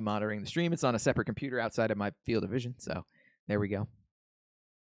actively monitoring the stream. It's on a separate computer outside of my field of vision. So there we go.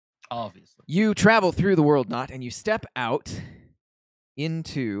 Obviously. You travel through the world knot and you step out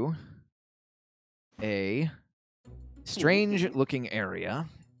into a strange looking area.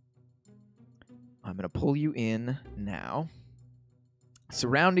 I'm going to pull you in now.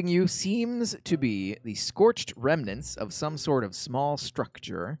 Surrounding you seems to be the scorched remnants of some sort of small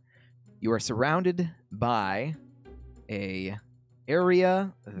structure. You are surrounded by a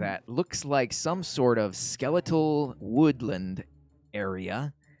area that looks like some sort of skeletal woodland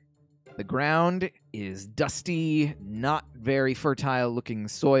area. The ground is dusty, not very fertile looking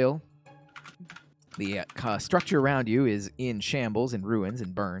soil. The structure around you is in shambles and ruins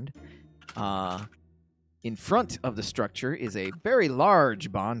and burned. In front of the structure is a very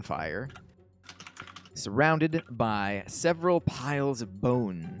large bonfire, surrounded by several piles of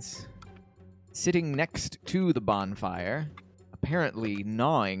bones. Sitting next to the bonfire, apparently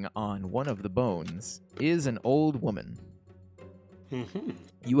gnawing on one of the bones, is an old woman. Mm-hmm.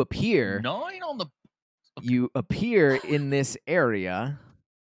 You appear 9 on the. in this area,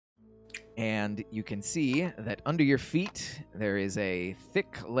 and you can see that under your feet there is a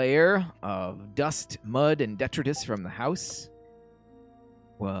thick layer of dust, mud, and detritus from the house.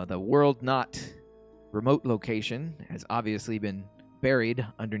 Well, the World Knot remote location has obviously been buried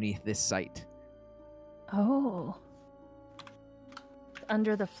underneath this site. Oh.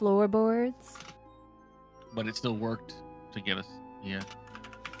 Under the floorboards? But it still worked to get us. Yeah.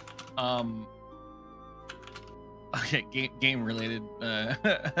 Okay, game related.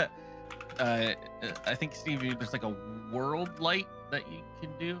 I think Steve, there's like a world light that you can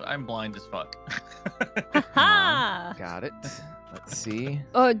do. I'm blind as fuck. Ha! Got it. Let's see.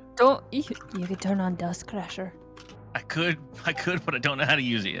 Oh, don't you could turn on Dust Crusher. I could, but I don't know how to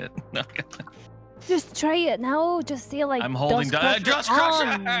use it yet. Just try it now. Just say like I'm holding Dust Crusher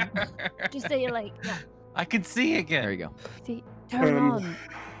on. Crusher. Just say like, yeah. I can see again. There you go. See, turn on.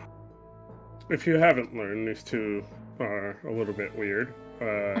 If you haven't learned, these two are a little bit weird.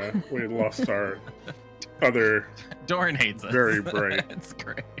 We lost our other Doran hates us. very bright. It's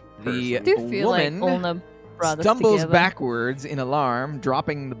great. The I do feel like woman Olna brought us stumbles together. backwards in alarm,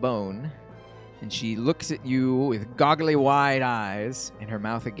 dropping the bone, and she looks at you with goggly wide eyes and her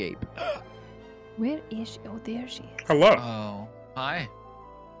mouth agape. Where is she? Oh, there she is. Hello. Oh, hi.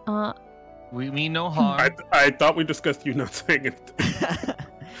 Uh, We mean no harm. I thought we discussed you not saying it.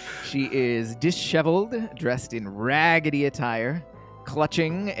 She is disheveled, dressed in raggedy attire,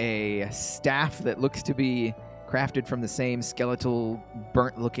 clutching a staff that looks to be crafted from the same skeletal,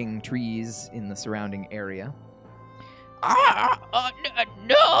 burnt-looking trees in the surrounding area.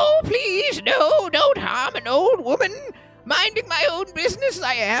 No, please, no, don't harm an old woman. Minding my own business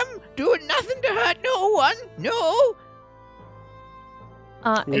I am, doing nothing to hurt no one, no.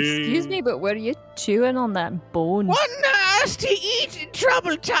 excuse me, but were you chewing on that bone? One has to eat in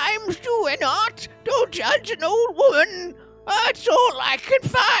troubled times, do we not? Don't judge an old woman. That's all I can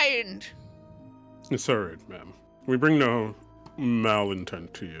find. It's all right, ma'am. We bring no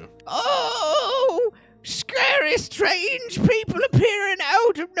malintent to you. Oh, scary, strange people appearing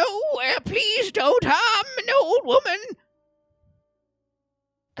out of nowhere. Please don't harm an old woman.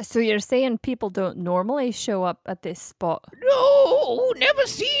 So you're saying people don't normally show up at this spot? No, never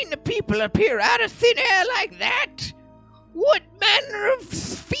seen the people appear out of thin air like that. What manner of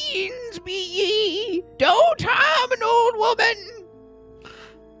fiends be ye? Don't harm an old woman.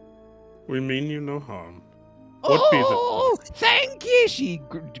 We mean you no harm. What be the- Oh, thank you. She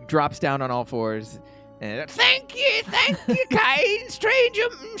drops down on all fours. And, thank you, kind stranger.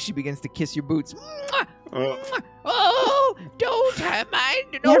 She begins to kiss your boots. Mwah, mwah. Oh, don't mind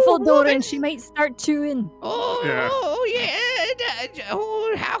an Careful, old Doran, woman. she might start chewing. Oh, yeah.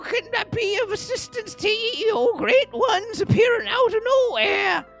 Oh, how can that be of assistance to ye, oh great ones appearing out of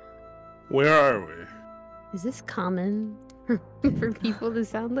nowhere? Where are we? Is this common for people to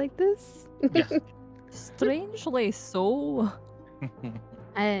sound like this? Yes. Strangely so.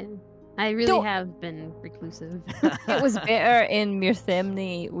 I really Don't- have been reclusive. It was better in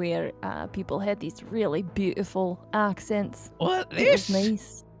Myrthemne where people had these really beautiful accents. What It was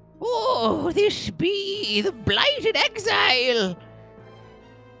nice. Oh, this be the blighted exile.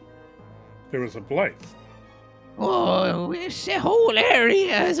 There was a blight. Oh, this whole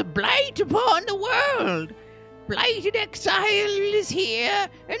area is a blight upon the world. Blighted exile is here,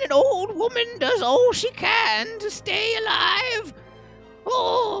 and an old woman does all she can to stay alive.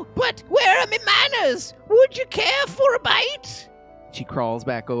 Oh, but where are my manners? Would you care for a bite? She crawls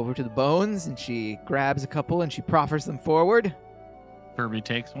back over to the bones, and she grabs a couple, and she proffers them forward. Kirby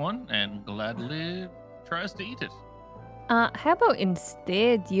takes one and gladly tries to eat it. How about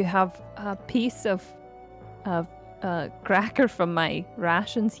instead you have a piece of cracker from my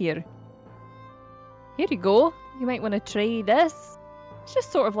rations here? Here you go. You might want to try this. It's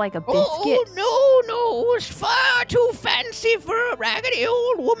just sort of like a biscuit. Oh, no, it's far too fancy for a raggedy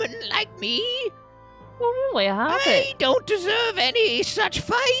old woman like me. Oh, really? Have I it? don't deserve any such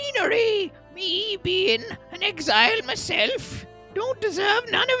finery. Me being an exile myself, don't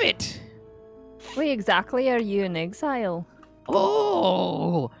deserve none of it. Why exactly are you in exile?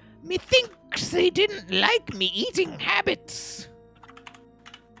 Oh, methinks they didn't like me eating habits.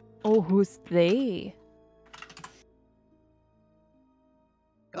 Oh, who's they?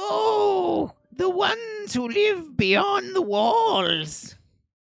 Oh, the ones who live beyond the walls.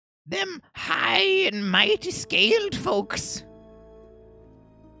 Them high and mighty scaled folks.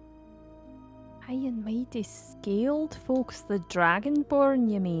 High and mighty scaled folks, the Dragonborn,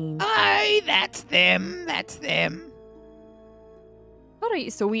 you mean? Aye, that's them. That's them.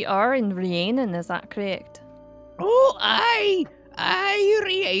 Alright, so we are in Rhiannon, is that correct? Oh, aye. Aye,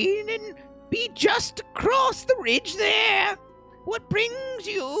 Rhiannon. Be just across the ridge there. What brings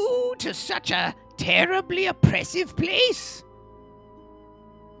you to such a terribly oppressive place?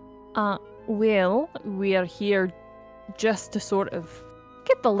 Well, we're here just to sort of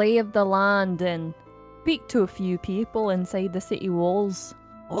get the lay of the land and speak to a few people inside the city walls.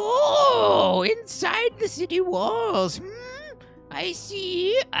 Oh, inside the city walls. I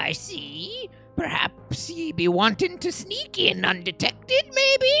see, I see. Perhaps ye be wanting to sneak in undetected,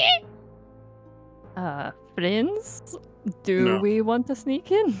 maybe? Friends? Do No. we want to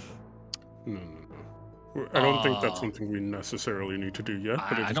sneak in? No. I don't think that's something we necessarily need to do yet,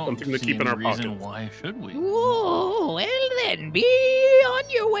 but I it's don't something to see keep in any our reason pocket. why should we? Oh, well then, be on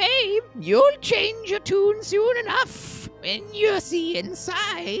your way. You'll change your tune soon enough when you see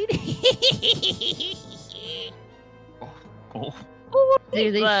inside. Oh, Oh,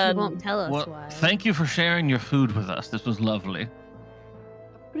 Clearly, she then. won't tell us well, why. thank you for sharing your food with us. This was lovely.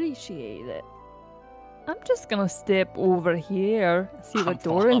 Appreciate it. I'm just gonna step over here, see I'm what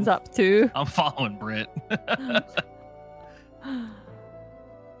Doran's up to. I'm following Britt. Uh,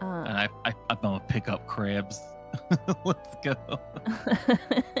 And I'm gonna pick up crabs. Let's go.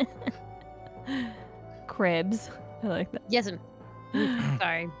 Krebs. I like that. Yes,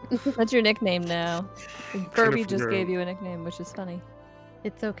 sorry. That's your nickname now. Kirby just figure gave out- you a nickname, which is funny.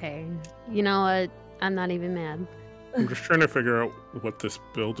 It's okay. You know what? I'm not even mad. I'm just trying to figure out what this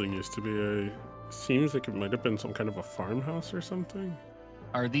building used to be. Seems like it might have been some kind of a farmhouse or something.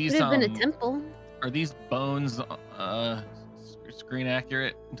 Are these Could have been a temple. are these bones screen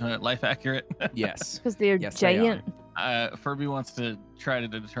accurate, life accurate? Yes. Because they're Yes, they are. giant. Furby wants to try to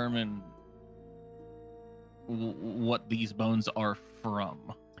determine what these bones are from.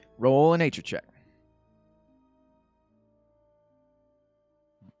 Roll a nature check.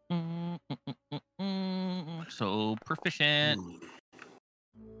 So proficient.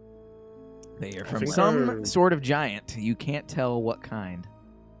 They are I from think some they're- sort of giant. You can't tell what kind.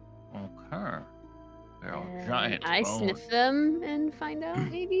 Okay. They're all And giant. I bones. sniff them and find out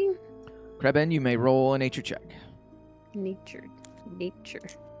maybe. Kreben, you may roll a nature check. Nature.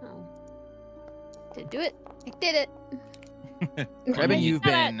 Oh. Did do it. I did it. Kreben, you you've did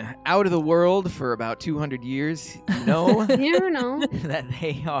it. been out of the world for about 200 years. You know You never know. that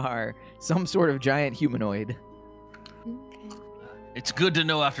they are some sort of giant humanoid. Okay. It's good to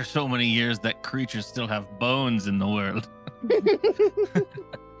know after so many years that creatures still have bones in the world.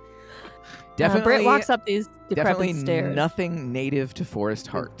 Definitely, Britt walks up these definitely decrepit stairs. nothing native to Forest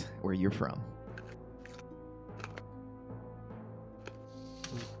Heart, where you're from.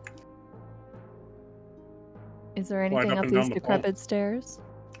 Is there Slide anything up up and down these the decrepit stairs?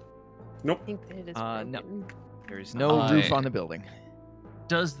 I think that it is No. broken. There's no roof I- on the building.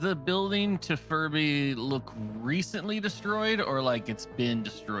 Does the building to Furby look recently destroyed or like it's been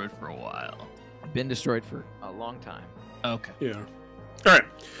destroyed for a while? Been destroyed for a long time. Okay. Yeah. All right.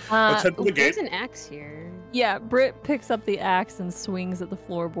 Let's head to Oh, the there's gate. an axe here. Yeah, Britt picks up the axe and swings at the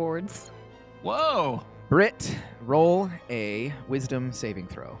floorboards. Whoa! Britt, roll a wisdom saving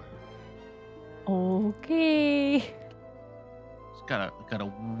throw. Okay. It's got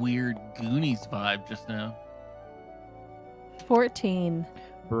a weird Goonies vibe just now. 14.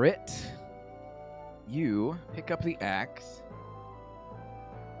 Britt, you pick up the axe.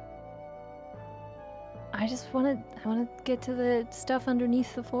 I want to get to the stuff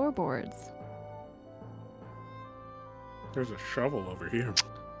underneath the floorboards. There's a shovel over here.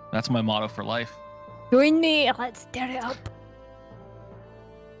 That's my motto for life. Join me. Let's stir it up.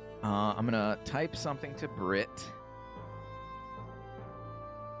 I'm gonna type something to Britt.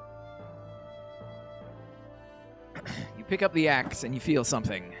 You pick up the axe and you feel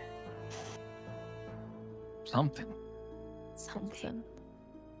something. Something. Something.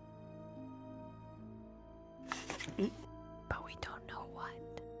 But we don't know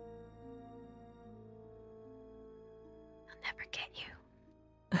what. I'll never get you.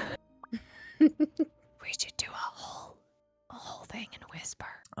 We should do a whole thing in a whisper.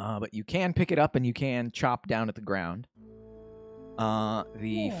 But you can pick it up and you can chop down at the ground.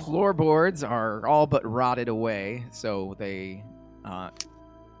 The floorboards are all but rotted away, so they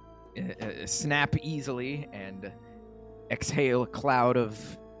snap easily and exhale a cloud of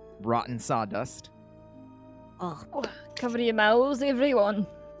rotten sawdust. Oh, cover your mouths, everyone.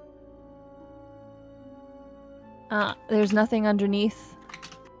 There's nothing underneath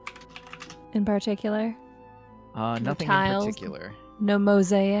in particular. Nothing in tiles. particular. No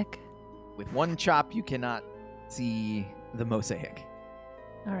mosaic. with one chop, you cannot see the mosaic.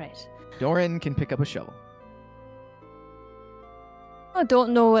 All right. Doran can pick up a shovel. I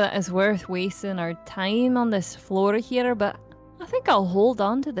don't know that it's worth wasting our time on this floor here, but I think I'll hold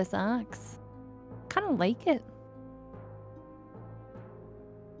on to this axe. Kind of like it.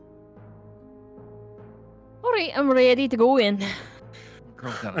 All right, I'm ready to go in.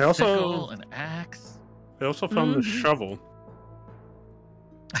 Girl's got I a also- sickle, an axe. I also found the Mhm. shovel.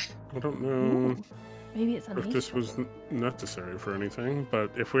 I don't know Ooh, maybe it's a if nice this was necessary for anything,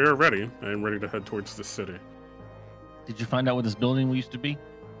 but if we are ready, I am ready to head towards the city. Did you find out what this building used to be?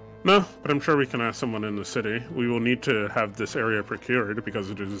 No, but I'm sure we can ask someone in the city. We will need to have this area procured because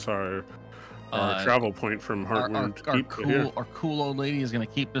it is our travel point from Heartwood Keep to here. Our cool old lady is going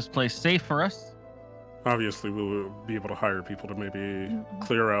to keep this place safe for us. Obviously, we will be able to hire people to maybe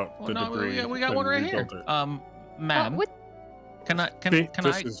clear out Well, the no, debris. we got and one right here. rebuild it. Ma'am, what? can I See, can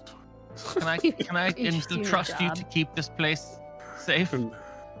this I is- can I can I You just do your entrust you job. to keep this place safe And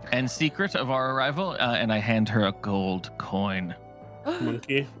and secret of our arrival? And I hand her a gold coin.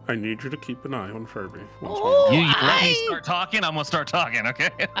 Monkey, I need you to keep an eye on Furby. once we- Oh, You let me I- start talking. I'm gonna start talking. Okay.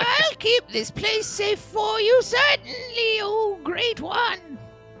 I'll keep this place safe for you, certainly, oh great one.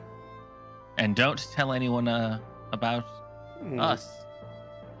 And don't tell anyone about us.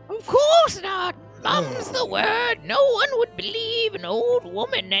 Of course not. Mum's the word. No one would believe an old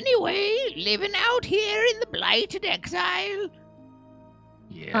woman anyway, living out here in the blighted exile.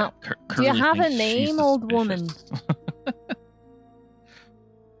 Yeah. do you Curly have a thinks she's name, old woman? suspicious.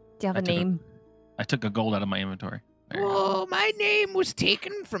 Do you have I a took a- name? I took a gold out of my inventory. There you go. Oh, my name was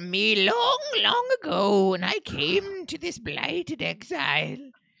taken from me long, long ago when I came to this blighted exile.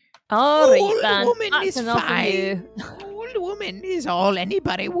 All right, Old then. woman That's is enough of fine. you. Old woman is all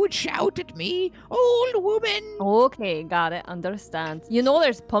anybody would shout at me. Old woman. Okay, got it. Understand. You know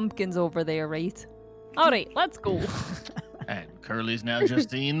there's pumpkins over there, right? All right, let's go. And Curly's now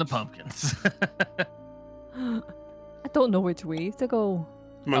just eating the pumpkins. I don't know which way to go.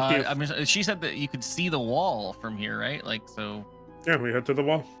 Monkey, I mean, she said that you could see the wall from here, right? Like, so yeah, we head to the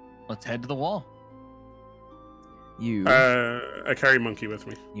wall. let's head to the wall. You I carry Monkey with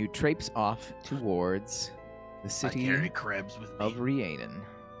me. you traipse off towards the city Krebs with of Rhiannon,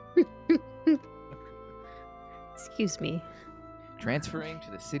 Excuse me. transferring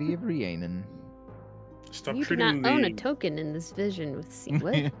to the city of Rhiannon. Stop You do treating not own a the token in this vision with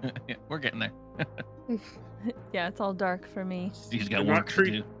what? We're getting there. Yeah, it's all dark for me. She's got Do not work to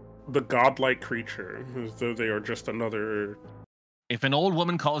treat- do. the godlike creature as though they are just another. If an old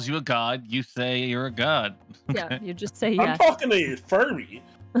woman calls you a god, you say you're a god. Yeah, you just say I'm yeah. talking to you, Furby.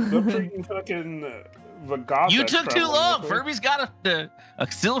 Stop treating fucking the god. You that's took too traveling long. with her. Furby's got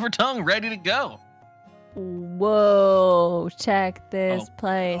a silver tongue ready to go. Whoa, check this Oh,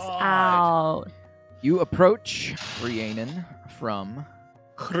 place God. out. You approach Rhiannon from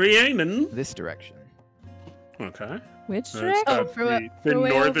Rhiannon. this direction. Okay. Which That's direction? Oh, the, from, the from way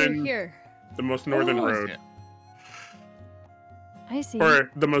northern, over here. the most northern Oh, road, I see. or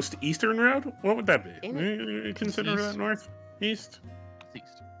the most eastern road. What would that be? In- You consider East. that north, east?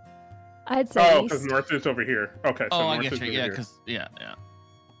 East. I'd say Oh, because east. north is over here. Okay, so Oh, I north get is you. over Yeah, here. because yeah.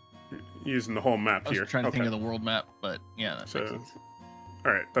 Using the whole map I was here. trying to okay. think of the world map, but yeah, that makes So, sense.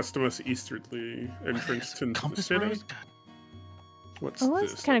 all right, that's the most easterly entrance to the Compass city. rose? God. What's Oh,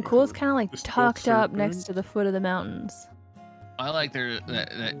 this? it's kind of cool. It's kind of like This tucked looks up so next good. to the foot of the mountains. I like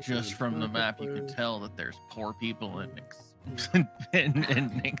that just from the map you could tell that there's poor people and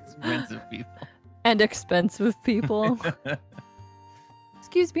and expensive people. And expensive people.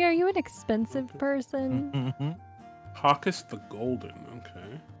 Excuse me, are you an expensive person? Hawkus the Golden.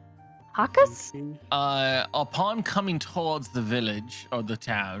 Okay. Hakas? Upon coming towards the village or the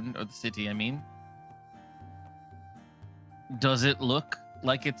town or the city, I mean, does it look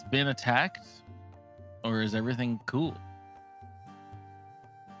like it's been attacked, or is everything cool?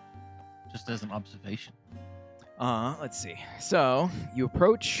 Just as an observation. Let's see. So you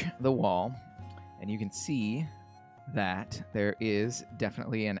approach the wall, and you can see that there is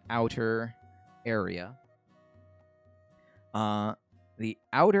definitely an outer area. The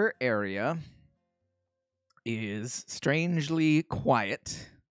outer area is strangely quiet.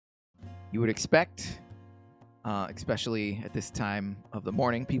 You would expect, especially at this time of the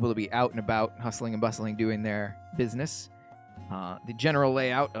morning, people to be out and about, hustling and bustling, doing their business. The general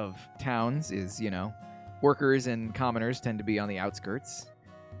layout of towns is, workers and commoners tend to be on the outskirts.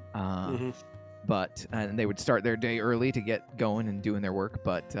 Mhm. But and they would start their day early to get going and doing their work,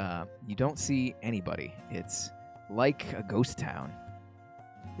 but you don't see anybody. It's like a ghost town.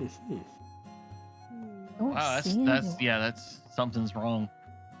 Mhm. Don't Wow, see anyone. that's something's wrong.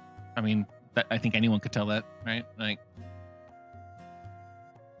 I mean, I think anyone could tell that, right? Like,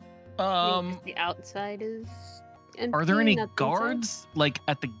 Just the outside is empty. are there any not the inside? guards like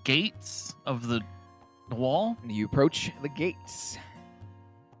at the gates of the wall? You approach the gates.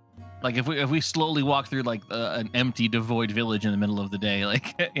 Like if we slowly walk through like an empty, devoid village in the middle of the day,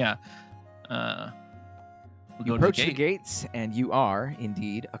 like yeah, we'll You go approach to the the gate. gates, and you are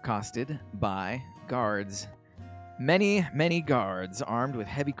indeed accosted by guards. Many, many guards armed with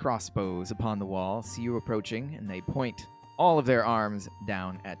heavy crossbows upon the wall see you approaching, and they point all of their arms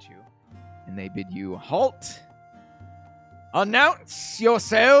down at you. And they bid you halt. Announce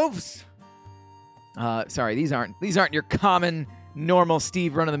yourselves. Sorry, these aren't your common, normal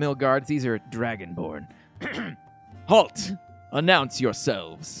Steve run-of-the-mill guards. These are Dragonborn. Halt. Announce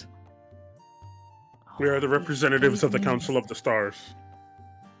yourselves. We are the representatives of the Council of the Stars.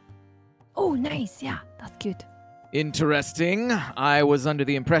 Oh, nice. Yeah, that's good. Interesting. I was under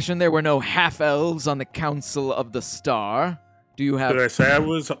the impression there were no half-elves on the Council of the Star. Do you have... Did I say I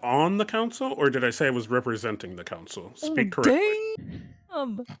was on the council, or did I say I was representing the council? Speak correctly.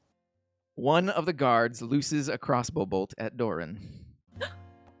 One of the guards looses a crossbow bolt at Doran.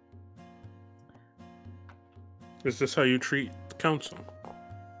 Is this how you treat the council?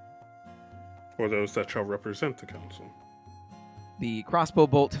 Or those that shall represent the council? The crossbow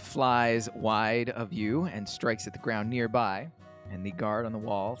bolt flies wide of you and strikes at the ground nearby, and the guard on the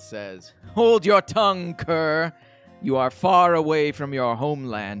wall says, "Hold your tongue, cur! You are far away from your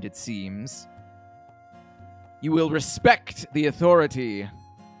homeland, it seems. You will respect the authority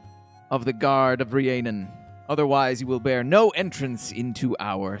of the guard of Rhiannon. Otherwise, you will bear no entrance into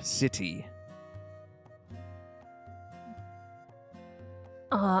our city."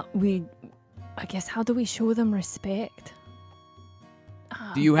 I guess, how do we show them respect?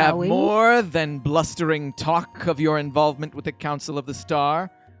 Do you have bowing? more than blustering talk of your involvement with the Council of the Star?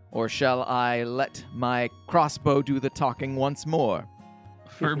 Or shall I let my crossbow do the talking once more?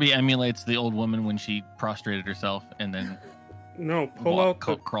 Furby emulates the old woman when she prostrated herself and then No, crawl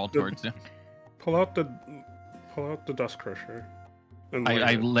towards him. pull out the dust crusher. And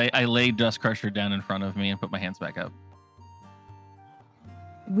I lay Dust Crusher down in front of me and put my hands back up.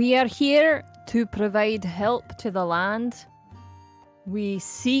 We are here to provide help to the land. We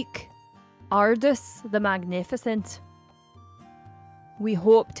seek Ardus the Magnificent. We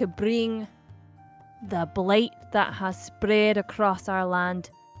hope to bring the blight that has spread across our land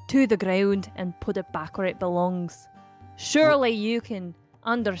to the ground and put it back where it belongs. Surely you can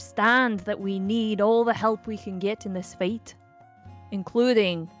understand that we need all the help we can get in this fight,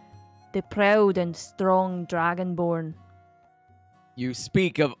 including the proud and strong Dragonborn. You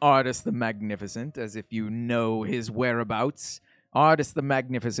speak of Ardus the Magnificent as if you know his whereabouts. Ardus the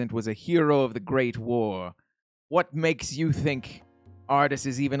Magnificent was a hero of the Great War. What makes you think Ardus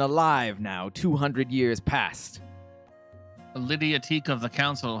is even alive now, 200 years past? Lydia Teak of the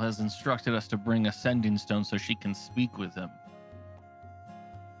council has instructed us to bring a sending stone so she can speak with him.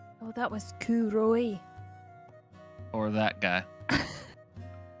 Oh, that was Kuroi. Or that guy.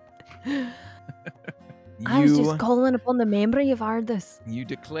 I was just calling upon the memory of Ardus. You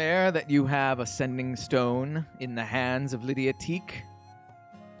declare that you have a sending stone in the hands of Lydia Teak.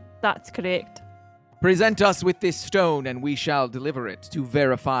 That's correct. Present us with this stone, and we shall deliver it to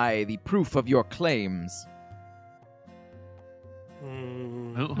verify the proof of your claims.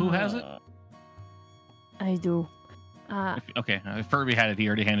 Who has it? I do. If Furby had it, he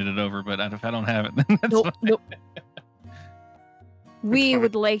already handed it over, but if I don't have it, then that's fine. Nope. We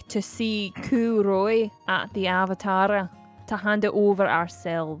would like to see Kuroi at the Avatara to hand it over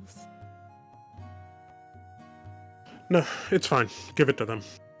ourselves. No, it's fine. Give it to them.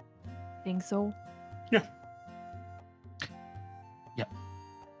 Think so? Yeah. Yeah.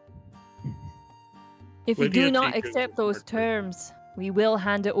 If you Lydia do not Teak is accept those important. terms, we will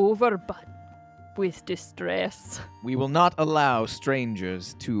hand it over, but with distress. We will not allow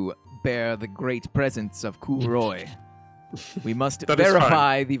strangers to bear the great presence of Kuroi. We must That is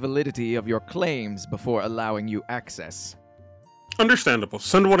verify the validity of your claims before allowing you access. Understandable.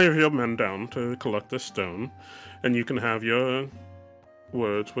 Send one of your men down to collect this stone, and you can have your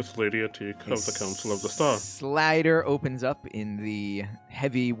words with Lydia Teak of the Council of the Star. Slider opens up in the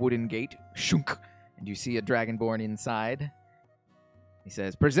heavy wooden gate. Shunk. And you see a dragonborn inside. He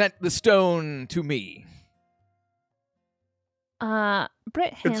says, "Present the stone to me."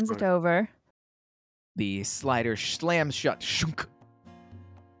 Britt hands it fine. over. The slider slams shut. Shunk.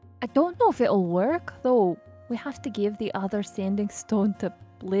 I don't know if it'll work, though. We have to give the other sending stone to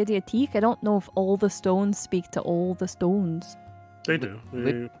Lydia Teak. I don't know if all the stones speak to all the stones. They do.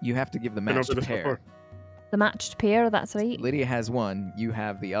 You have to give the Been matched over this pair. before. The matched pair, that's right. Lydia has one, you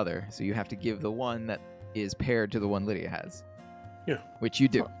have the other, so you have to give the one that is paired to the one Lydia has. Yeah. Which you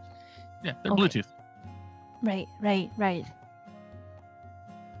do. Yeah, they're Okay. Bluetooth. Right.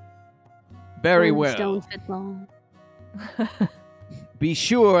 Very One well. stone fits all. Be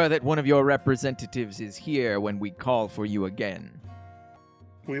sure that one of your representatives is here when we call for you again.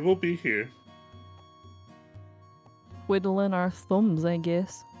 We will be here. Twiddling our thumbs, I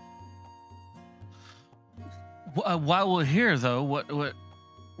guess. While we're here, though,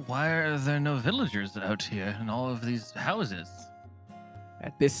 why are there no villagers out here in all of these houses?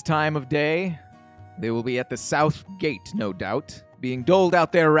 At this time of day, they will be at the south gate, no doubt, being doled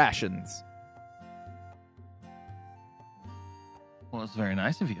out their rations. Well, it's very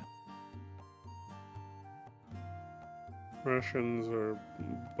nice of you. Rations are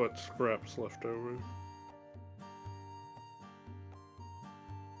but scraps left over.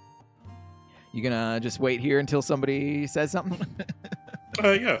 You gonna just wait here until somebody says something?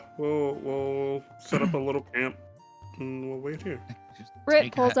 Yeah. We'll set up a little camp and we'll wait here. Just Britt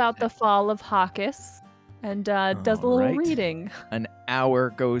take pulls out the Fall of Hawkes and does a little Alright. reading. An hour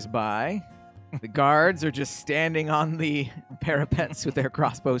goes by. The guards are just standing on the parapets with their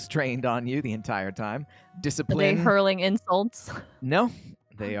crossbows trained on you the entire time. Are they Discipline. hurling insults? No,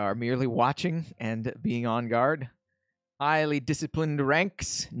 they are merely watching and being on guard. Highly disciplined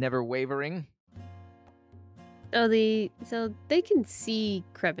ranks, never wavering. So they can see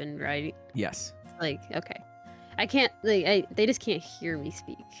Krebin, right? Yes. Like, okay. I can't they just can't hear me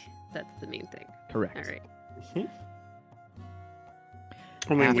speak. That's the main thing. Correct. All right.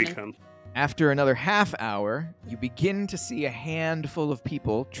 I mean, we Okay. can. After another half hour, you begin to see a handful of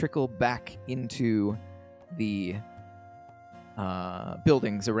people trickle back into the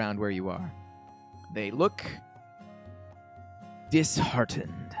buildings around where you are. They look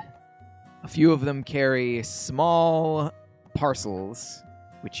disheartened. A few of them carry small parcels,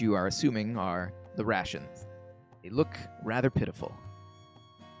 which you are assuming are the rations. They look rather pitiful.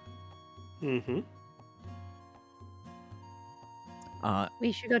 Mm-hmm.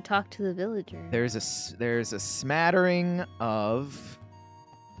 We should go talk to the villager. There's a smattering of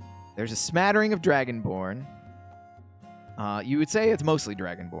Dragonborn. You would say it's mostly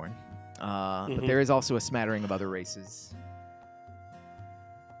Dragonborn, but there is also a smattering of other races.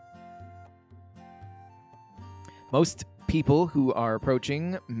 Most people who are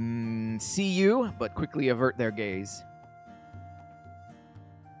approaching see you, but quickly avert their gaze.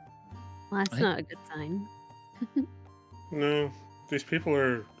 Well, that's I- not a good sign. No, these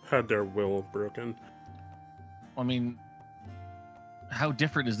people had their will broken. I mean, how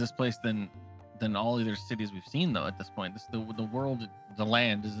different is this place than all other cities we've seen, though? At this point, the world, the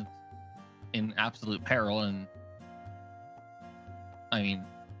land is in absolute peril, and I mean,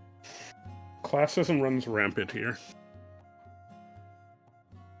 Classism runs rampant here.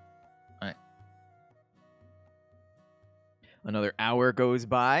 Another hour goes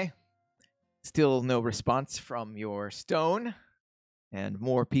by. Still no response from your stone, and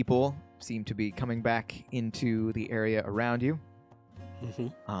more people seem to be coming back into the area around you.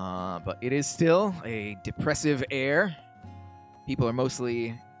 But it is still a depressive air. People are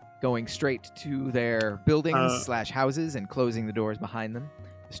mostly going straight to their buildings / houses and closing the doors behind them.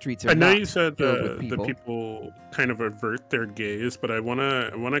 The streets are I know not you said filled with the people kind of avert their gaze, but I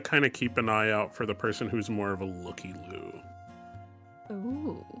wanna kind of keep an eye out for the person who's more of a looky-loo.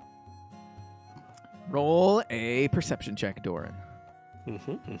 Ooh. Roll a perception check, Doran.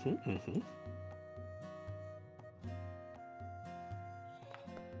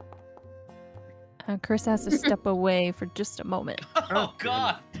 Chris has to step away for just a moment. oh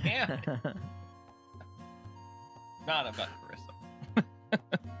god, damn! Not about Carissa.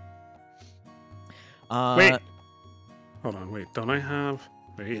 Wait. Hold on, wait. Don't I have...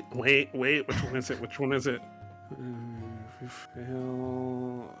 Wait. Which one is it? If you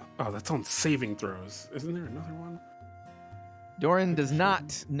fail... Oh, that's on saving throws. Isn't there another one? Doran does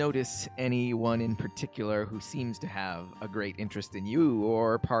not notice anyone in particular who seems to have a great interest in you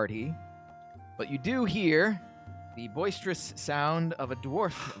or party, but you do hear the boisterous sound of a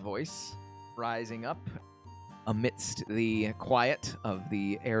dwarf voice rising up amidst the quiet of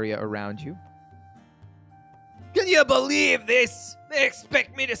the area around you. Can you believe this? They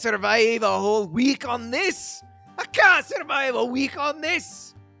expect me to survive a whole week on this? I can't survive a week on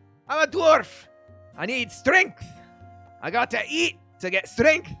this. I'm a dwarf. I need strength. I got to eat to get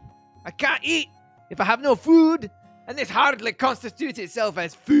strength. I can't eat if I have no food, and this hardly constitutes itself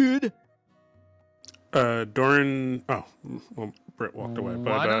as food. Doran... Oh, well, Britt walked away.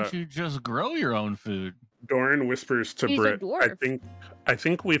 But, Why don't you just grow your own food? Doran whispers to He's a Britt, dwarf. I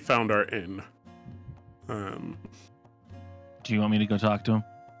think we found our inn. Do you want me to go talk to him?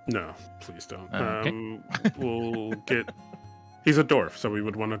 No, please don't. Okay. We'll get. He's a dwarf, so we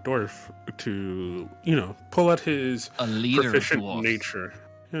would want a dwarf to, pull at his A leader of proficient dwarfs. nature.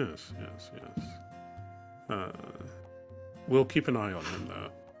 Yes. We'll keep an eye on him, though.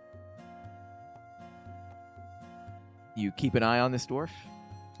 You keep an eye on this dwarf.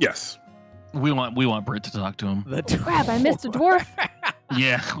 Yes. We want Britt to talk to him. The Crap, I missed a dwarf.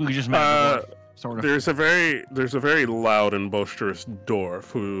 Yeah, we just met the dwarf, sort of. There's a very loud and boisterous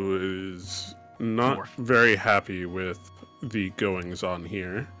dwarf who is not Dwarf. very happy with the goings on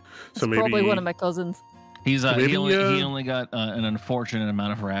here. So It's maybe probably one of my cousins. He's maybe, he only got an unfortunate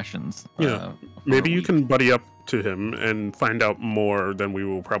amount of rations. Yeah. for maybe a you week. can buddy up to him and find out more than we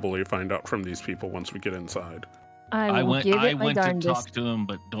will probably find out from these people once we get inside. I will give it my went to darndest. talk to him,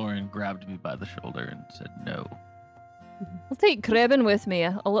 but Doran grabbed me by the shoulder and said no. I'll take Krebin with me,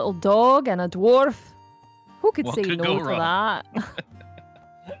 a little dog and a dwarf. Who could What say could no go to wrong? that?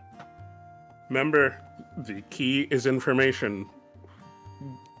 Remember, the key is information.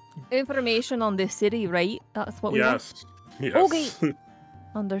 Information on the city, right? That's what we want. Yes. Okay.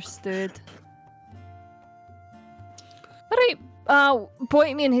 Understood. Alright,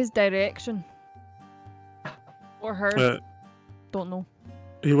 point me in his direction. Or her. Don't know.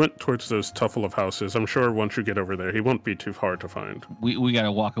 He went towards those tuffle of houses. I'm sure once you get over there, he won't be too hard to find. We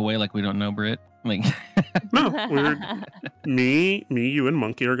gotta walk away like we don't know Britt. Like No, me, you, and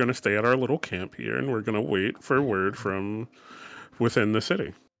Monkey are going to stay at our little camp here, and we're going to wait for word from within the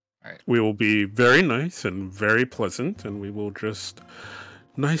city. All right. We will be very nice and very pleasant, and we will just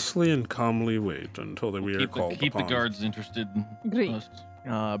nicely and calmly wait until we are called keep the upon. guards interested. Great.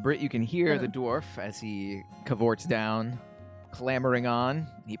 Most. Britt, you can hear Yeah. the dwarf as he cavorts down, clamoring on.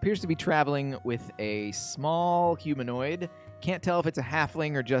 He appears to be traveling with a small humanoid. Can't tell if it's a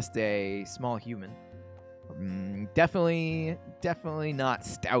halfling or just a small human. Definitely not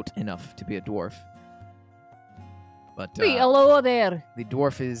stout enough to be a dwarf. But Hey, hello there. the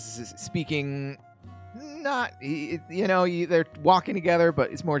dwarf is speaking. They're walking together,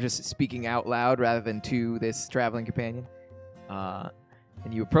 but it's more just speaking out loud rather than to this traveling companion. And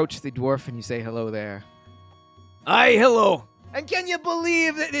you approach the dwarf and you say, "Hello there." Aye, hello. And can you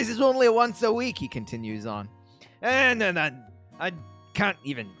believe that this is only once a week? He continues on. And I can't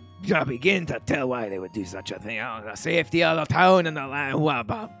even begin to tell why they would do such a thing. The safety of the town and the land.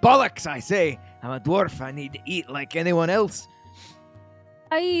 Bollocks, I say. I'm a dwarf. I need to eat like anyone else.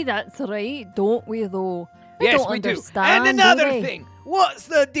 Aye, that's right, don't we though? I Yes, don't we do. understand, And do another they? thing. What's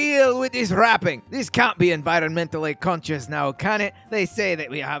the deal with this wrapping? This can't be environmentally conscious now, can it? They say that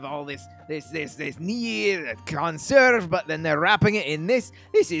we have all this near conserve, but then they're wrapping it in this.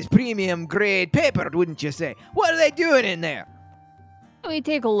 This is premium grade paper, wouldn't you say? What are they doing in there? Let me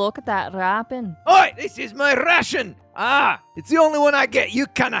take a look at that wrapping. Oi, this is my ration. It's the only one I get. You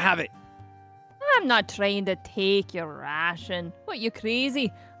can't have it. I'm not trying to take your ration. What, you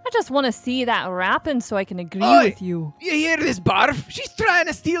crazy? I just want to see that wrapping so I can agree Oi. with you. You hear this barf? She's trying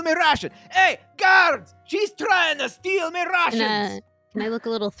to steal my ration. Hey, guards! She's trying to steal my rations. Can I look a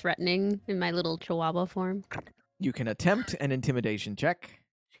little threatening in my little chihuahua form? You can attempt an intimidation check.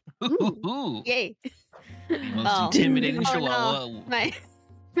 Ooh, Yay! the most intimidating Oh, chihuahua. no. My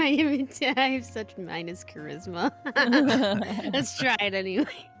I have such minus charisma. Let's try it anyway.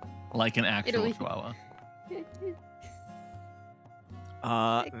 Like an actual Italy. chihuahua.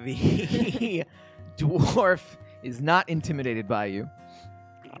 The dwarf is not intimidated by you.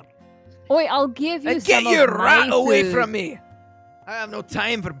 Oi, I'll give you And some get your of my rat away food. from me! I have no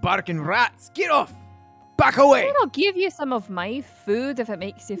time for barking rats. Get off! Back away! Then I'll give you some of my food if it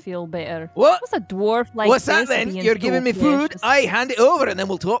makes you feel better. What? What's a dwarf like What's that this then? being You're so giving me food? precious? I hand it over and then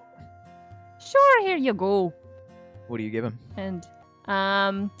we'll talk. Sure, here you go. What do you give him? And,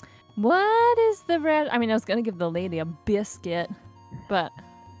 what is the red? I mean, I was gonna give the lady a biscuit, but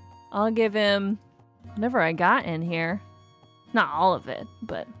I'll give him whatever I got in here. Not all of it,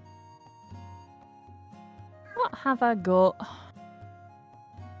 but what have I got?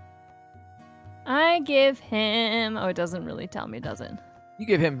 I give him. Oh, it doesn't really tell me, does it? You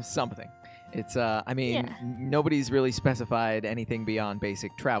give him something. It's, Yeah. nobody's really specified anything beyond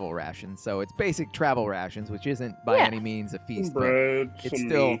basic travel rations. So it's basic travel rations, which isn't by Yeah. any means a feast, but Bread, it's some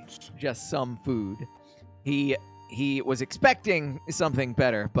still meat. just some food. He was expecting something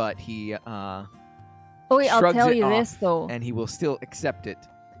better, but he Oh wait, I'll shrugs tell it you this off, though. and he will still accept it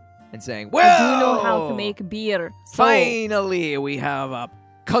and saying, I "Well, do know how to make beer. So finally, we have a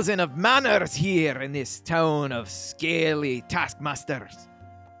cousin of manners here in this town of scaly taskmasters."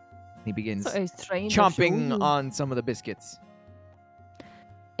 He begins so I was trying to show chomping you. on some of the biscuits.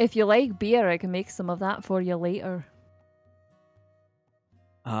 If you like beer, I can make some of that for you later.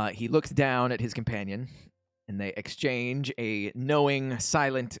 He looks down at his companion, and they exchange a knowing,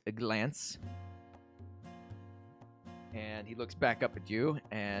 silent glance. And he looks back up at you,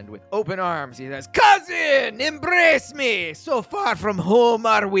 and with open arms, he says, "Cousin, embrace me! So far from home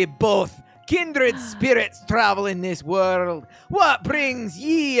are we both. Kindred spirits travel in this world. What brings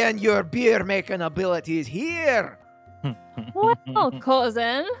ye and your beer-making abilities here?" Well,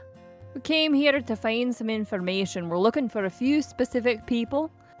 cousin, we came here to find some information. We're looking for a few specific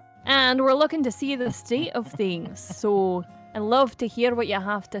people, and we're looking to see the state of things. So I'd love to hear what you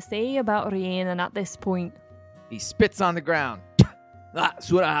have to say about Rhiannon at this point. He spits on the ground.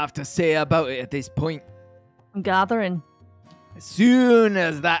 "That's what I have to say about it at this point. I'm gathering. As soon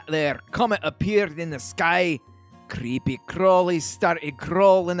as that there comet appeared in the sky, creepy crawlies started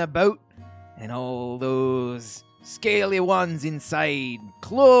crawling about, and all those scaly ones inside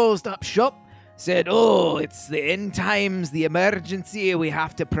closed up shop, said, 'Oh, it's the end times, the emergency, we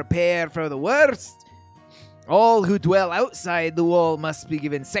have to prepare for the worst. All who dwell outside the wall must be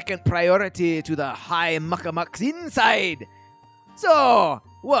given second priority to the high muckamucks inside.' So,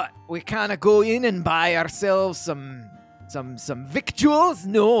 what, we can't go in and buy ourselves some victuals?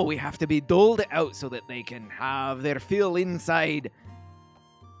 No, we have to be doled out so that they can have their fill inside."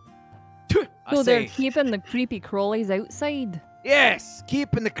 So they're keeping the creepy crawlies outside? Yes,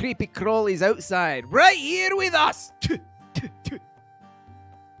 keeping the creepy crawlies outside, right here with us.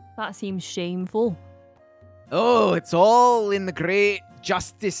 That seems shameful. Oh, it's all in the great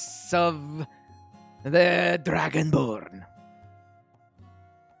justice of the Dragonborn.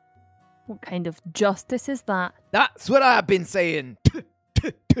 What kind of justice is that? That's what I've been saying.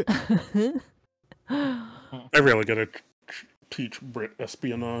 I really gotta teach Brit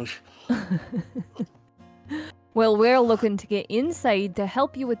espionage. Well, we're looking to get inside to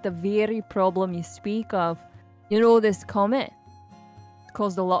help you with the very problem you speak of. You know, this comet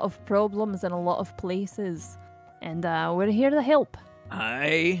caused a lot of problems in a lot of places, and we're here to help.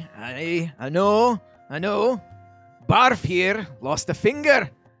 I know. Barf here lost a finger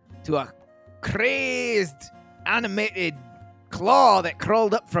to a crazed, animated claw that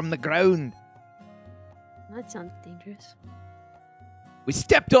crawled up from the ground. That sounds dangerous. We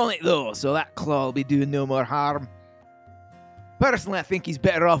stepped on it though, so that claw will be doing no more harm. Personally, I think he's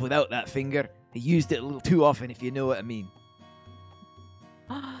better off without that finger. He used it a little too often, if you know what I mean.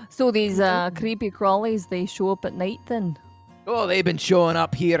 So these creepy crawlies, they show up at night then? Oh, they've been showing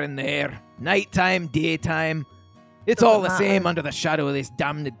up here and there. Nighttime, daytime. It's all the same under the shadow of this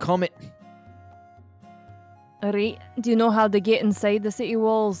damned comet. Alright, do you know how to get inside the city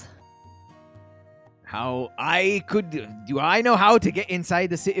walls? Do I know how to get inside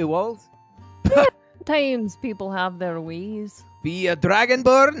the city walls? Sometimes people have their ways. Be a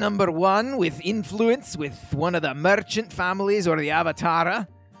Dragonborn, number one, with influence with one of the merchant families or the Avatara.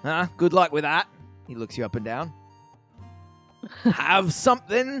 Good luck with that. He looks you up and down. Have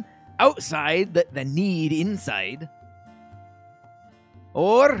something outside that they need inside.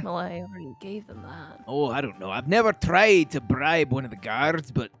 Or... Well, I already gave them that. Oh, I don't know. I've never tried to bribe one of the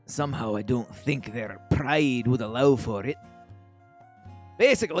guards, but somehow I don't think their pride would allow for it.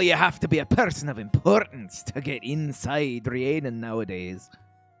 Basically, you have to be a person of importance to get inside Rhiannon nowadays.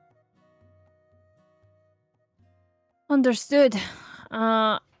 Understood.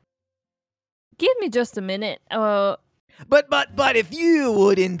 Give me just a minute. But if you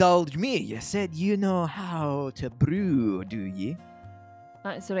would indulge me, you said you know how to brew, do ye?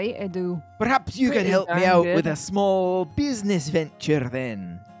 That's right, I do. Perhaps you could Pretty help me darn out good. with a small business venture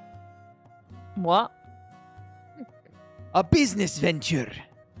then. What? A business venture.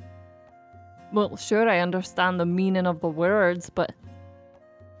 Well, sure, I understand the meaning of the words, but...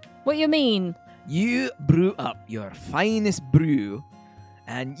 What you mean? You brew up your finest brew,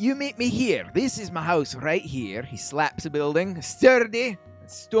 and you meet me here. This is my house right here. He slaps a building. Sturdy.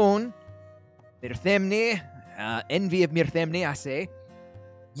 Stone. Mirthemne. Envy of Mirthemne, I say.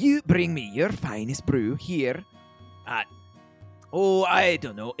 You bring me your finest brew here at, I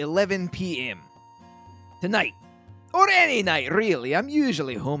don't know, 11 p.m. tonight. Or any night, really. I'm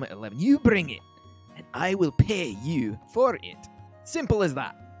usually home at 11. You bring it, and I will pay you for it. Simple as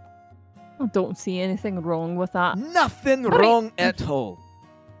that. I don't see anything wrong with that. Nothing Right. wrong at all.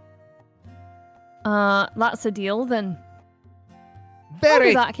 That's a deal then. Very I'll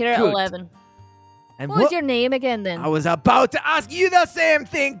be back here at good. 11. And What was your name again then? I was about to ask you the same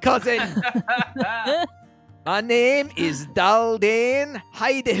thing, cousin. My name is Daldane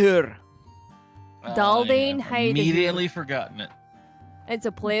Heidehur. Daldane yeah. Heidegger. Immediately forgotten it. It's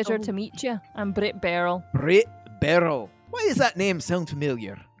a pleasure to meet you. I'm Britt Beryl. Britt Beryl. Why does that name sound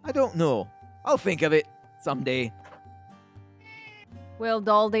familiar? I don't know. I'll think of it someday. Well,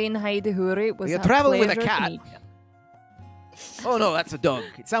 Daldane Haidahuri was You a travel with a pleasure to cat. meet you. Oh no, that's a dog.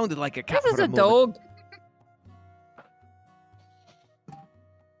 It sounded like a cat. This is for a moment. dog.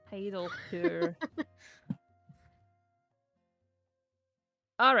 Haidahur.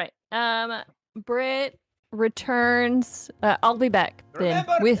 All right. Britt returns. I'll be back then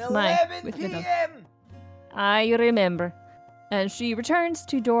Remember, with 11 my dog. p.m. I remember. And she returns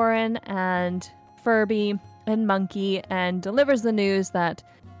to Doran and Furby and Monkey and delivers the news that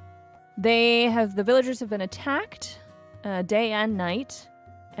the villagers have been attacked day and night.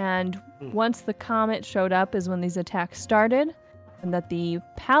 And once the comet showed up is when these attacks started. And that the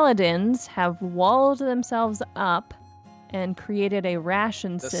paladins have walled themselves up and created a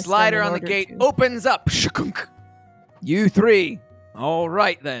ration The system. slider in on the order gate to- opens up. Shkunk. You three. All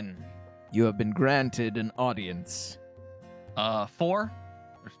right then. You have been granted an audience. 4.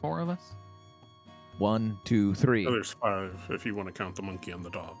 There's 4 of us. 1, 2, 3. Oh, there's 5 if you want to count the monkey and the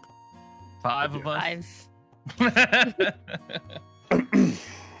dog. 5 of us. 5.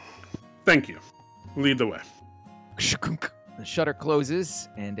 Thank you. Lead the way. Shkunk. The shutter closes,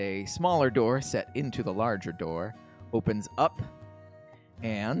 and a smaller door set into the larger door opens up,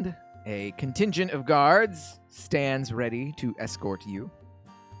 and a contingent of guards stands ready to escort you.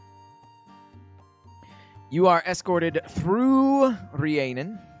 You are escorted through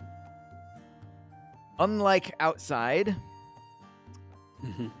Rhiannon. Unlike outside,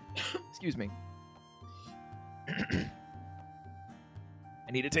 excuse me.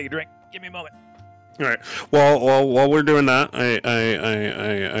 I need to take a drink. Give me a moment. All right. While we're doing that,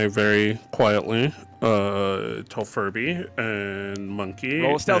 I very quietly tell Furby and Monkey.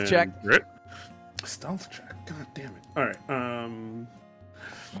 Roll a stealth and check. Brit. Stealth check. God damn it. All right.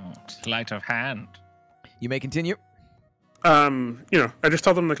 Sleight of hand. You may continue. I just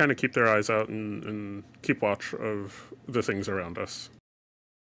tell them to kind of keep their eyes out and keep watch of the things around us.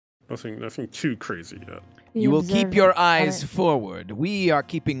 Nothing too crazy yet. The You will keep observant. your Got eyes it. forward. We are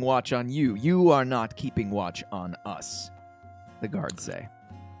keeping watch on you. You are not keeping watch on us, the guards say.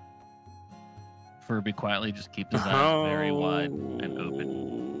 Furby quietly just keeps his eyes very wide and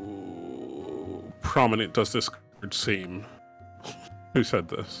open. Prominent does this guard seem? Who said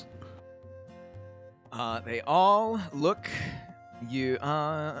this? They all look. You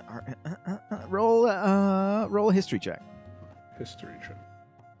roll a history check. History check.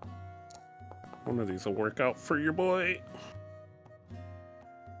 One of these will work out for your boy.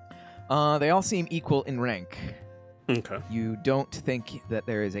 They all seem equal in rank. Okay. You don't think that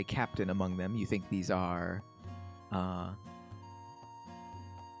there is a captain among them. You think these are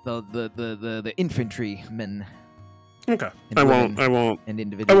the infantrymen Okay. And I women. won't and I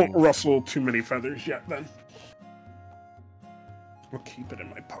individuals. won't rustle too many feathers yet then. I'll keep it in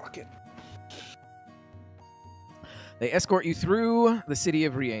my pocket. They escort you through the city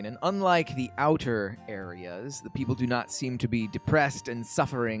of Rhiannon. Unlike the outer areas, the people do not seem to be depressed and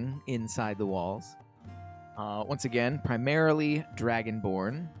suffering inside the walls. Once again, primarily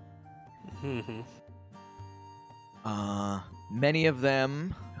dragonborn. Mm-hmm. Many of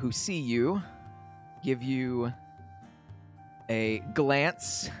them who see you give you a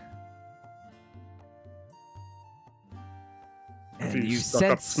glance, and you stuck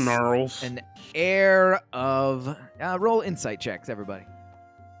up sense snarls. an air of roll insight checks, everybody.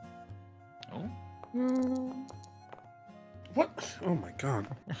 Oh, What? Oh my god.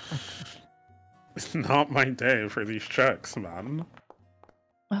 It's not my day for these checks, man.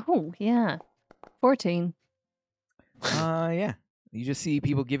 Oh, yeah. 14. Yeah. You just see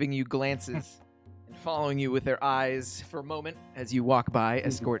people giving you glances and following you with their eyes for a moment as you walk by,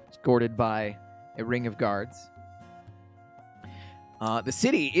 escorted by a ring of guards. The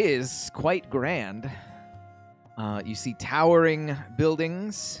city is quite grand. You see towering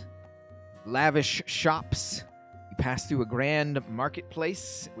buildings, lavish shops. You pass through a grand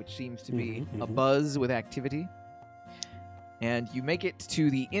marketplace, which seems to be abuzz with activity. And you make it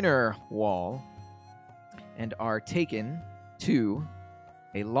to the inner wall and are taken to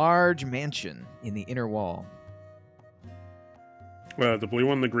a large mansion in the inner wall. The blue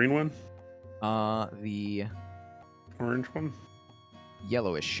one, the green one, The orange one.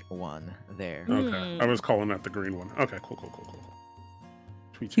 yellowish one there. Okay, I was calling that the green one. Okay, cool.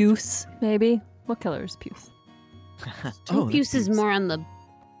 Sweet, sweet, Puce, sweet. maybe? What color is Puce? Oh, Puce that's is more on the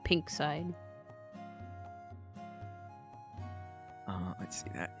pink side. Let's see.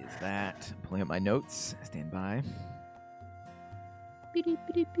 That is that. I'm pulling up my notes. Stand by. yeah,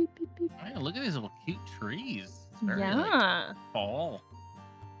 look at these little cute trees. It's very Yeah. fall.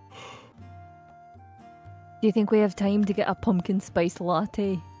 Do you think we have time to get a pumpkin spice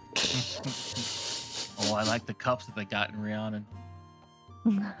latte? Oh, I like the cups that they got in Rhiannon.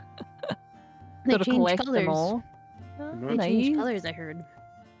 They Gotta changed collect them colors. all. They changed colors, I heard,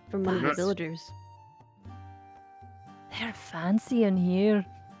 from one of the Nice. villagers. They're fancy in here.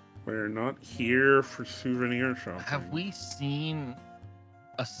 We're not here for souvenir shopping. Have we seen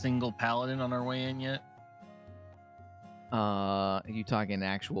a single paladin on our way in yet? Are you talking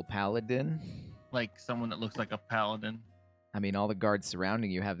actual paladin? Like someone that looks like a paladin? I mean, all the guards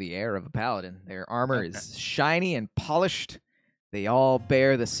surrounding you have the air of a paladin. Their armor Okay. is shiny and polished. They all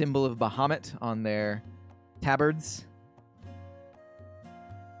bear the symbol of Bahamut on their tabards.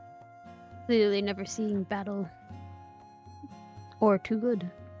 Clearly never seen battle. Or too good.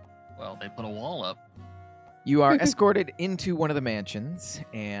 Well, they put a wall up. You are escorted into one of the mansions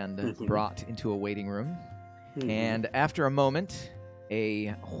and Mhm. brought into a waiting room. Mhm. And after a moment, a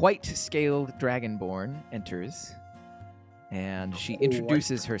white-scaled dragonborn enters, and she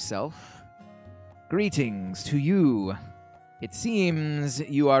introduces herself. Greetings to you. It seems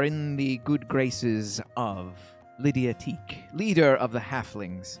you are in the good graces of Lydia Teak, leader of the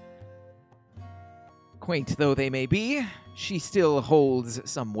halflings. Quaint though they may be, she still holds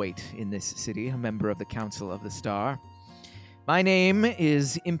some weight in this city, a member of the Council of the Star. My name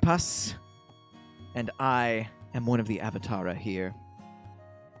is Impas, and I am one of the Avatara here.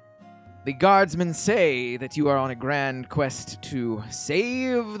 The guardsmen say that you are on a grand quest to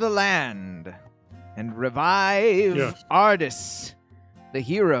save the land and revive Yes. Ardis, the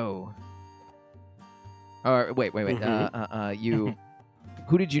hero. Or wait. You.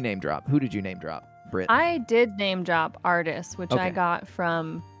 Who did you name drop? Britt. I did name drop artist, which I Okay. got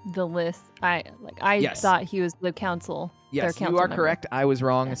from the list. I Yes. thought he was the council. their Yes, you council are member. correct. I was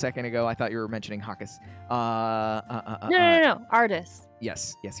wrong Yeah. a second ago. I thought you were mentioning Hawkus. No. Artist.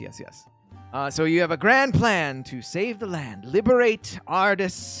 Yes. So you have a grand plan to save the land, liberate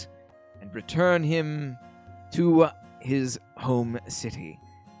Ardis, and return him to his home city.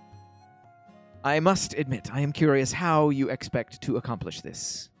 I must admit, I am curious how you expect to accomplish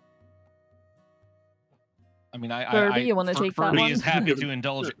this. I mean, I Birdie, you wanna take that Birdie one? is happy to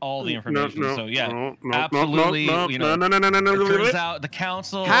indulge all the information. No, So yeah, no, absolutely, No, you know, no. it turns out the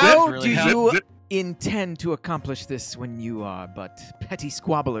council How is really do helpful. you intend to accomplish this when you are but petty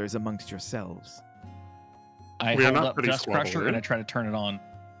squabblers amongst yourselves? I We are held not up pretty Dust Crusher squabbler. and I try to turn it on.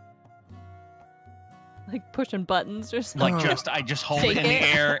 Like pushing buttons or Like something. I just hold it Shake in the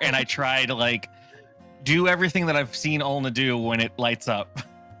it. air and I try to like do everything that I've seen Olna do when it lights up.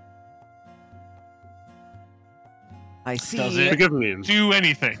 I see. Does it? Forgive me. Do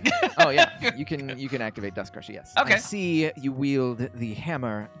anything. Oh yeah, you can activate Dusk Crusher. Yes. I Okay. see you wield the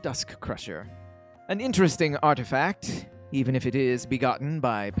hammer Dusk Crusher, an interesting artifact, even if it is begotten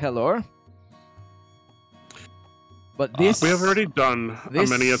by Pelor. But this We have already done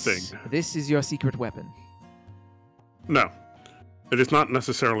many a thing. This is your secret weapon. No. It is not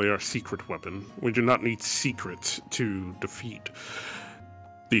necessarily our secret weapon. We do not need secrets to defeat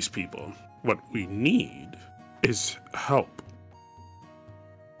these people. What we need is help.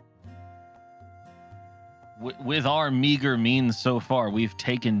 With our meager means so far, we've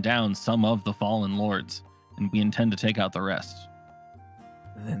taken down some of the fallen lords, and we intend to take out the rest.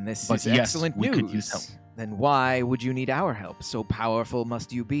 Then this But is yes, excellent we news. could use help. Then why would you need our help? So powerful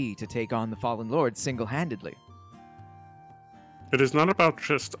must you be to take on the fallen lords single-handedly. It is not about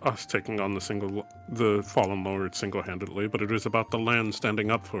just us taking on the fallen lord single-handedly, but it is about the land standing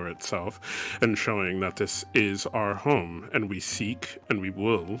up for itself and showing that this is our home, and we seek and we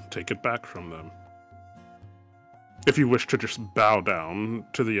will take it back from them. If you wish to just bow down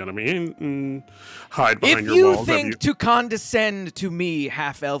to the enemy and hide behind If your you walls, think to condescend to me,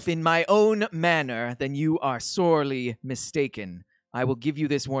 half-elf, in my own manner, then you are sorely mistaken. I will give you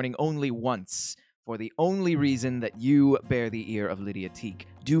this warning only once, for the only reason that you bear the ear of Lydia Teak.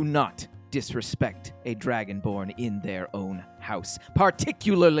 Do not disrespect a dragonborn in their own house,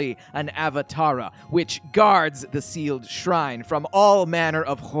 particularly an Avatara, which guards the sealed shrine from all manner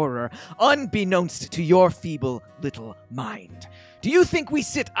of horror, unbeknownst to your feeble little mind. Do you think we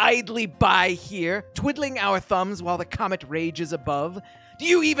sit idly by here, twiddling our thumbs while the comet rages above? Do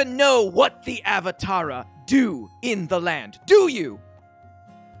you even know what the Avatara do in the land? Do you?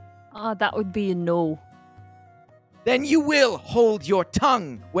 That would be a no. Then you will hold your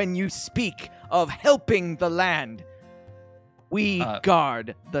tongue when you speak of helping the land. We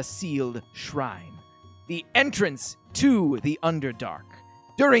guard the sealed shrine, the entrance to the Underdark.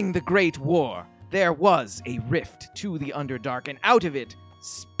 During the Great War, there was a rift to the Underdark, and out of it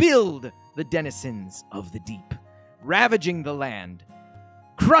spilled the denizens of the deep, ravaging the land,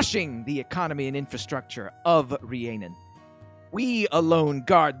 crushing the economy and infrastructure of Rhiannon. We alone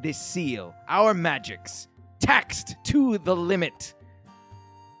guard this seal, our magics, taxed to the limit.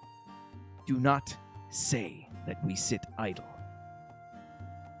 Do not say that we sit idle.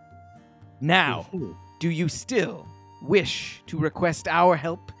 Now, do you still wish to request our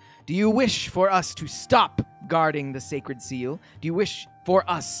help? Do you wish for us to stop guarding the sacred seal? Do you wish for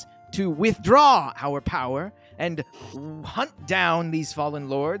us to withdraw our power and hunt down these fallen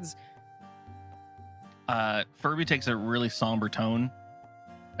lords? Furby takes a really somber tone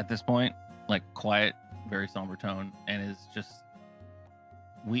at this point, like quiet, very somber tone, and is just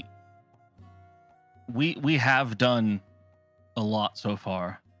we have done a lot so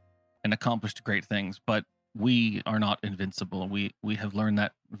far and accomplished great things, but we are not invincible. We have learned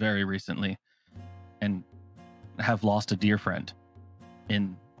that very recently, and have lost a dear friend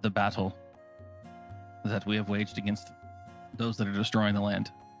in the battle that we have waged against those that are destroying the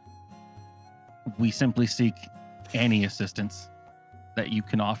land. We simply seek any assistance that you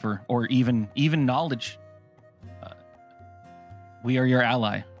can offer, or even knowledge. We are your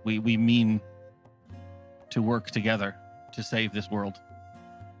ally. We mean to work together to save this world.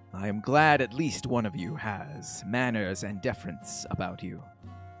 I am glad at least one of you has manners and deference about you.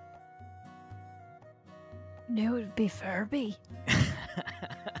 No, it would be Furby.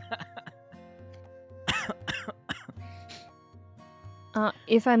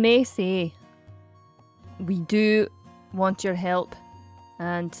 If I may say, we do want your help,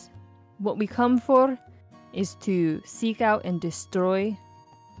 and what we come for is to seek out and destroy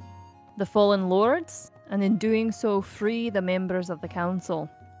the fallen lords, and in doing so free the members of the council.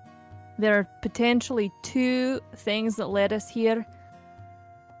 There are potentially two things that led us here.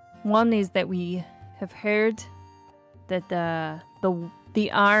 One is that we have heard that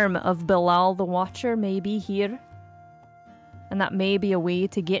the arm of Bilal the Watcher may be here, and that may be a way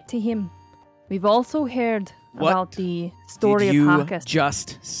to get to him. We've also heard about the story of Hakas. Did you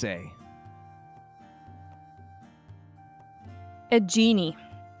just say? A genie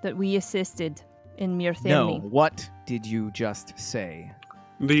that we assisted in No, Mirthemni. what did you just say?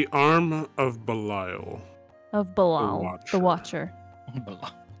 The arm of Belial. Of Bilal the Watcher.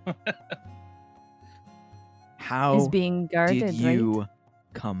 How Is being guarded, did you right?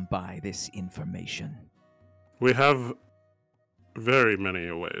 come by this information? We have very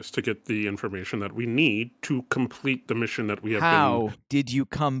many ways to get the information that we need to complete the mission that we have How did you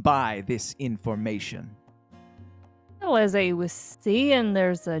come by this information? Well, as I was saying,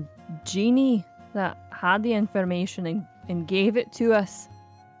 there's a genie that had the information and gave it to us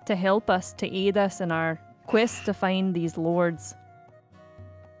to help us, to aid us in our quest to find these lords.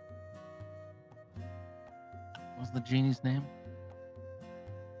 What was the genie's name?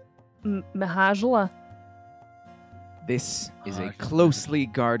 Mahajla. This is a closely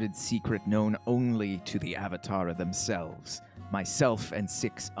guarded secret known only to the Avatara themselves, myself and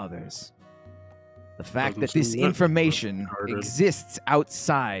 6 others. The fact that this information exists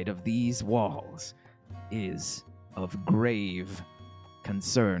outside of these walls is of grave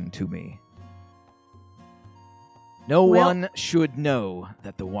concern to me. No one should know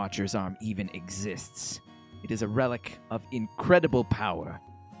that the Watcher's Arm even exists. It is a relic of incredible power.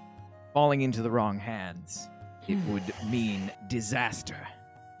 Falling into the wrong hands, it would mean disaster.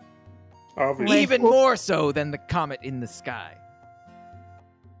 Obviously. Even more so than the comet in the sky.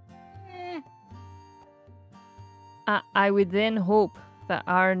 I would then hope that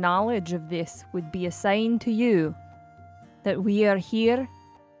our knowledge of this would be a sign to you that we are here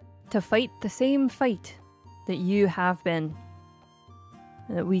to fight the same fight that you have been.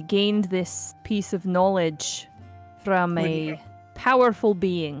 That we gained this piece of knowledge from a powerful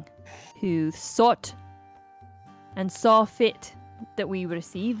being who sought and saw fit that we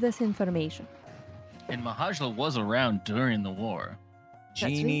receive this information. And Mahajla was around during the war.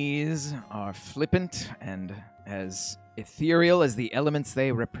 Genies are flippant and as ethereal as the elements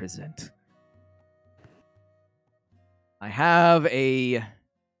they represent. I have a...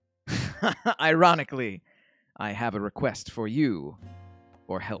 Ironically, I have a request for you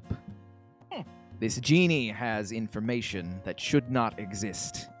for help. This genie has information that should not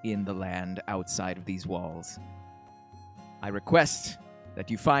exist in the land outside of these walls. I request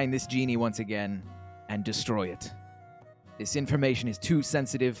that you find this genie once again and destroy it. This information is too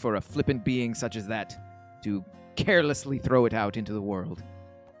sensitive for a flippant being such as that to carelessly throw it out into the world.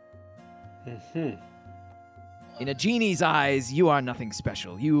 In a genie's eyes, you are nothing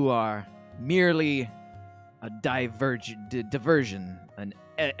special. You are merely a diversion, an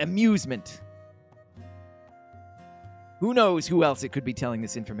amusement. Who knows who else it could be telling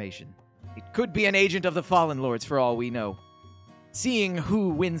this information? It could be an agent of the Fallen Lords for all we know. Seeing who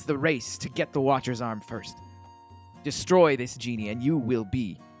wins the race to get the Watcher's Arm first. destroy this genie, and you will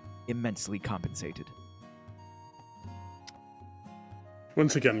be immensely compensated.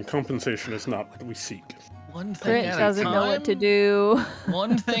 Once again, compensation is not what we seek. One thing Brit at doesn't a know what to time. do.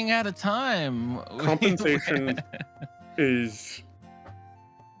 One thing at a time. Compensation is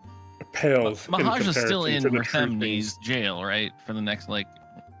pales in Mahaj is still in comparison to the true Rethemni's things. jail, right? For the next, like,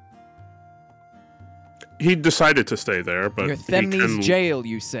 He decided to stay there, but Your he Themni's can... jail,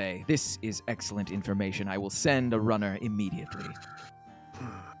 you say. This is excellent information. I will send a runner immediately.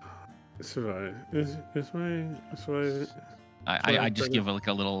 I just give like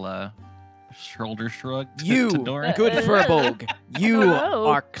a little shoulder shrug to You, Doran. good Furbolg, you Hello.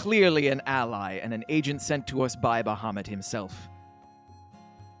 are clearly an ally and an agent sent to us by Bahamut himself.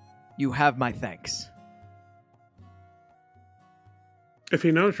 You have my thanks. If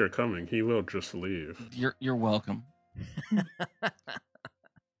he knows you're coming, he will just leave. You're welcome.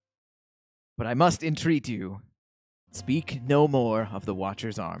 But I must entreat you. Speak no more of the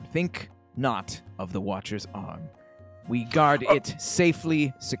Watcher's arm. Think not of the Watcher's arm. We guard it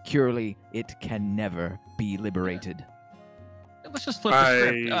safely, securely. It can never be liberated. Let's just flip the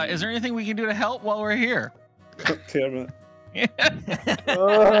script. Is there anything we can do to help while we're here? Damn it.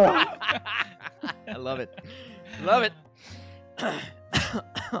 I love it. Love it.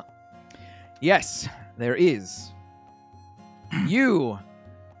 Yes, there is. You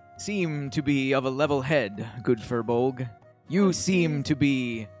seem to be of a level head, good Furbolg. You seem to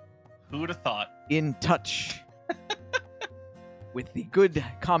be Who would have thought? in touch with the good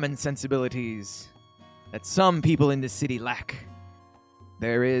common sensibilities that some people in this city lack.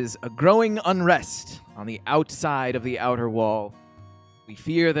 There is a growing unrest on the outside of the outer wall. We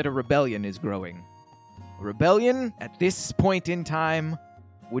fear that a rebellion is growing. A rebellion at this point in time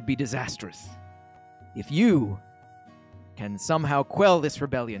would be disastrous. If you can somehow quell this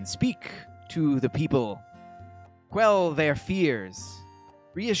rebellion, speak to the people, quell their fears,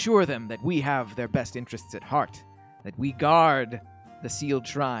 reassure them that we have their best interests at heart, that we guard the sealed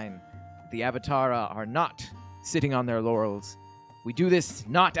shrine, that the Avatara are not sitting on their laurels. We do this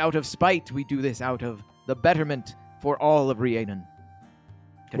not out of spite, we do this out of the betterment for all of Rhiannon.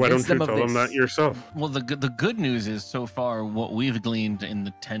 Why don't Convince you them of tell them this. that yourself? Well, the good news is so far what we've gleaned in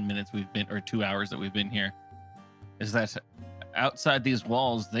the 10 minutes we've been, or 2 hours that we've been here, is that outside these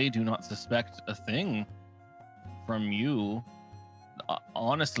walls they do not suspect a thing from you.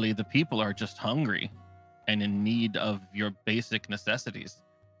 Honestly, the people are just hungry and in need of your basic necessities.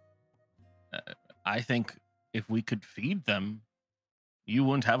 I think if we could feed them, you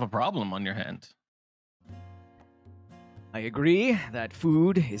wouldn't have a problem on your hand. I agree that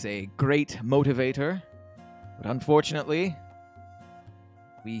food is a great motivator, but unfortunately,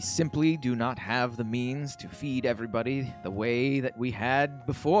 we simply do not have the means to feed everybody the way that we had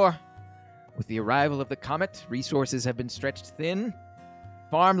before. With the arrival of the comet, resources have been stretched thin.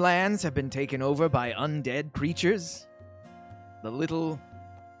 Farmlands have been taken over by undead creatures. The little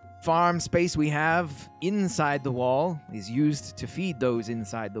farm space we have inside the wall is used to feed those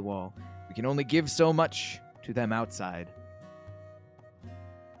inside the wall. We can only give so much to them outside.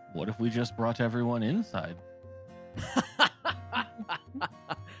 What if we just brought everyone inside?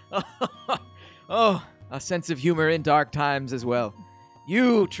 Oh, a sense of humor in dark times as well.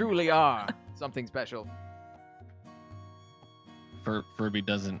 You truly are something special. Furby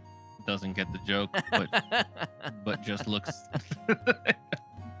doesn't get the joke, but just looks.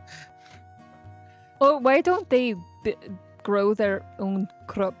 Oh, why don't they grow their own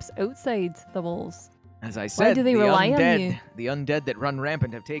crops outside the walls? As I said, do they rely on you? The undead that run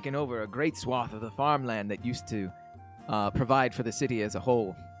rampant have taken over a great swath of the farmland that used to provide for the city as a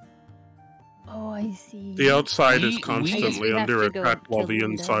whole. Oh, I see. The outside We- is we- constantly have under to go attack while kill the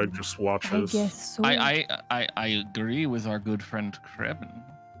them inside down. just I watches. guess so. I agree with our good friend Krebin.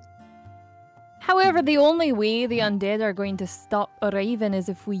 However, the only way the undead are going to stop arriving is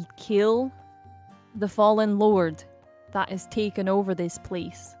if we kill the fallen lord that has taken over this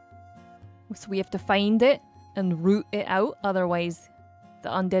place. So we have to find it and root it out, otherwise the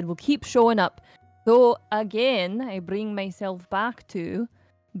undead will keep showing up. So again, I bring myself back to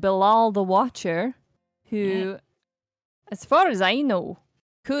Bilal the Watcher, who, as far as I know,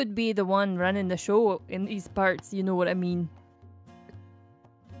 could be the one running the show in these parts, you know what I mean.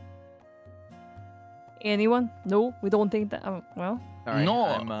 Anyone? No, we don't think that. Well, Sorry, No,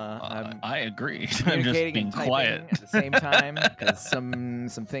 I'm I agree. I'm just communicating being and typing quiet. at the same time because some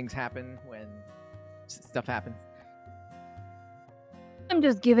things happen when stuff happens. I'm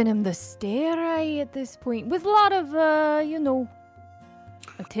just giving him the stare eye at this point, with a lot of,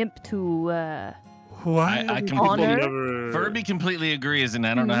 attempt to Why? I do can people Honor? never... Furby completely agrees, and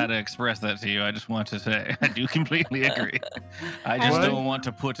I don't know how to express that to you. I just want to say I do completely agree. I just What? don't want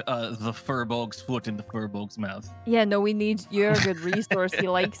to put the Furbog's foot in the Furbog's mouth, Yeah, no, we need you're a good resource. He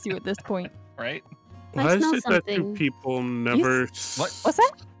likes you at this point. right? I Why is smell it that do something. people never... What? What's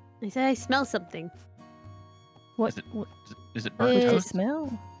that? I said I smell something. What? Is it- what Is it Uh, burnt what'd you toast?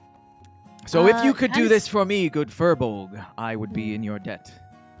 smell? So if you could do As- this for me, good Furbolg, I would be in your debt.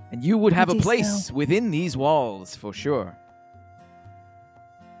 And you would have a What do you place within these walls for sure.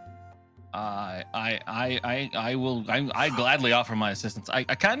 I will. I gladly offer my assistance. I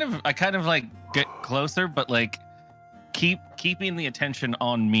kind of like get closer, but like keeping the attention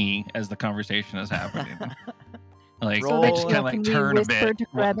on me as the conversation is happening. Like So I that just you kind of can like we turn a whisper bit to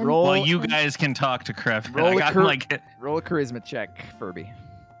while, Krebin? Roll- while you guys can talk to Krevin. Roll a I'm cur- like, Roll a charisma check, Furby.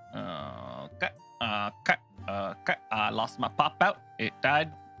 okay. I lost my pop out. It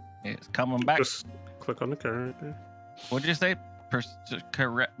died. It's coming back. Just click on the character. What'd you say?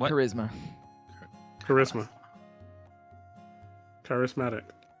 Correct. What? Charisma. Charisma. Charismatic.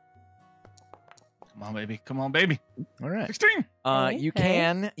 Come on, baby. Come on, baby. All right. 16.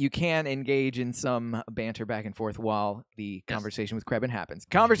 You can engage in some banter back and forth while the conversation with Krebin happens.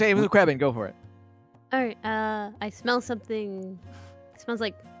 Conversation with Krebin, go for it. All right. I smell something. It smells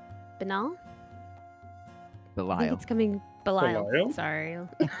like banal. I think Belial. it's coming. Belial. Belial? Sorry.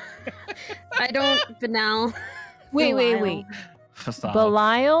 I don't banal. Wait. Belial. Facade.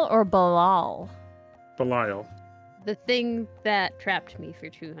 Belial or Balal? Belial. The thing that trapped me for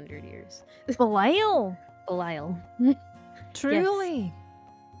 200 years. Belial? Belial. Truly?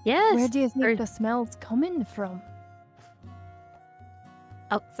 Yes. Where do you think Or- the smell's coming from?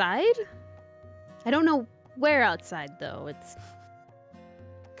 Outside? I don't know where outside though. It's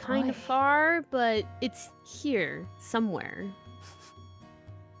kind Why? of far, but it's here somewhere.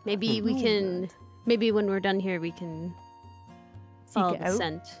 Maybe we can. Maybe when we're done here, we can Seek follow it the out?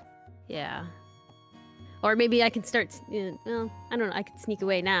 scent. Yeah. Or maybe I can start. Well, I don't know. I could sneak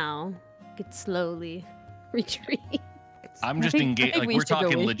away now. Could slowly retreat. I'm I just think engaged. Like we we're should go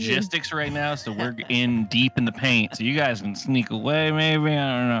talking with you. logistics right now, so we're in deep in the paint. So you guys can sneak away, maybe.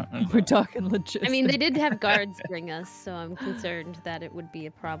 I don't know. We're talking logistics. I mean, they did have guards bring us, so I'm concerned that it would be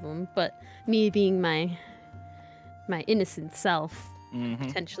a problem. But me being my innocent self, Mhm.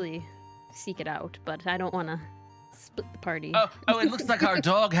 potentially seek it out. But I don't want to split the party. Oh, it looks like our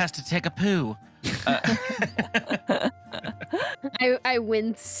dog has to take a poo. I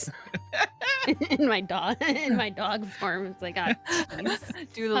wince in my dog form. It's like, ah,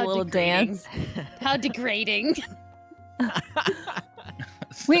 jeez. do the How little degrading. dance. How degrading.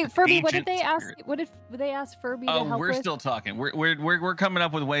 Wait, Furby, what did Ancient they ask? spirit. What did they ask Furby to Oh, help we're with? still talking. We're coming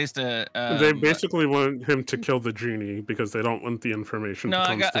up with ways to. They basically want him to kill the genie because they don't want the information No, to I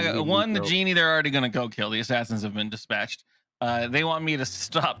come got to one. The Nico. genie they're already gonna go kill. The assassins have been dispatched. They want me to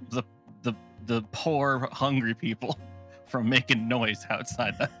stop the poor hungry people from making noise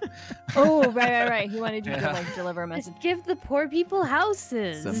outside. Oh, right. He wanted you to Yeah. like deliver a message. Just give the poor people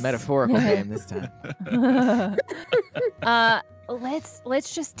houses. It's a metaphorical game this time.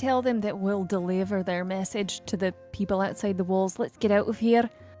 Let's just tell them that we'll deliver their message to the people outside the walls. Let's get out of here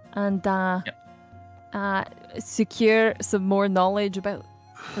and secure some more knowledge about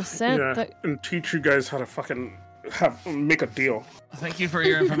the scent. Yeah, and teach you guys how to fucking make a deal. Thank you for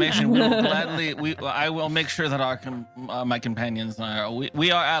your information. We will gladly. I will make sure that my companions and I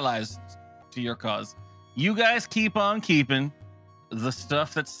we are allies to your cause. You guys keep on keeping the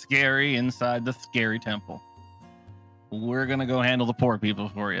stuff that's scary inside the scary temple. We're gonna go handle the poor people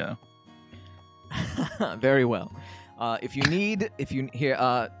for you. Very well. If you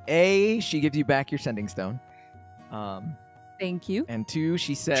she gives you back your sending stone. Thank you. And 2,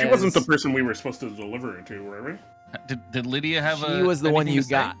 she says She wasn't the person we were supposed to deliver it to, were we? Did Lydia have she was the one anything you to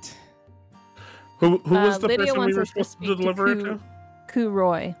say? got. Who was the Lydia person we wants were us to supposed to speak to deliver it to?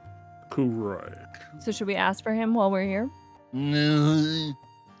 Kuroy. Kuroy. So should we ask for him while we're here? No.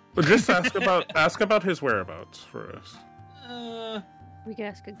 But just ask about his whereabouts for us. We could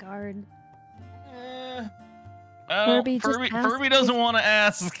ask a guard. Furby, just ask Furby doesn't want to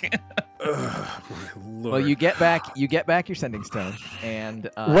ask. Ugh, my lord. Well, you get back your sending stone, and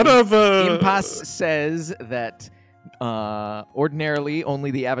What of Impas says that ordinarily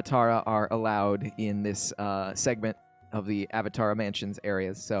only the Avatara are allowed in this segment of the Avatara Mansions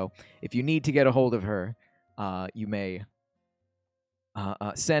areas. So if you need to get a hold of her, you may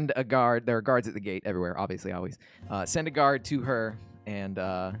send a guard. There are guards at the gate everywhere, obviously, always. Send a guard to her, and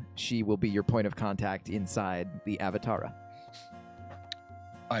she will be your point of contact inside the Avatara.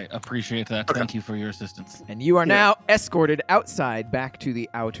 I appreciate that. Okay. Thank you for your assistance. And you are Yeah. now escorted outside back to the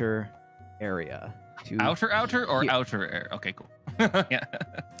outer area. to Outer or here. outer air? Okay, cool. Yeah.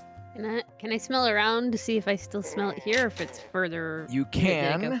 Can I smell around to see if I still smell it here, or if it's further? You maybe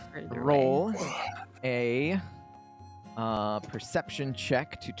I go can further away? roll a perception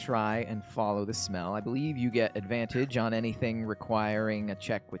check to try and follow the smell. I believe you get advantage on anything requiring a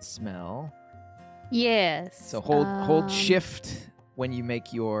check with smell. Yes. So hold shift when you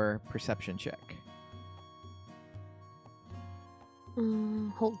make your perception check.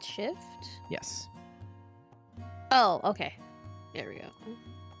 Hold shift. Yes. Oh, okay. There we go.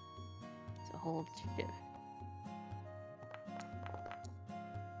 So hold shift.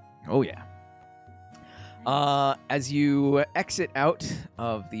 Oh yeah. As you exit out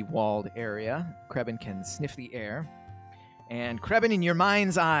of the walled area, Krebin can sniff the air. And Krebin, in your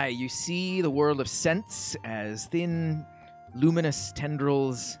mind's eye, you see the world of scents as thin, luminous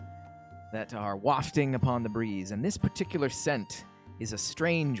tendrils that are wafting upon the breeze. And this particular scent is a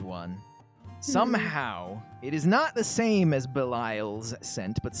strange one. Somehow, it is not the same as Belial's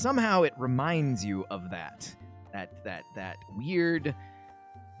scent, but somehow it reminds you of that weird,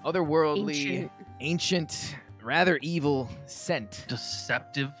 otherworldly, ancient, rather evil scent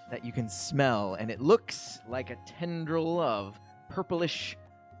Deceptive. that you can smell, and it looks like a tendril of purplish,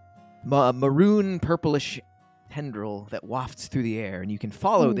 maroon purplish tendril that wafts through the air, and you can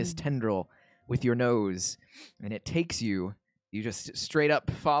follow this tendril with your nose, and it takes you. You just straight up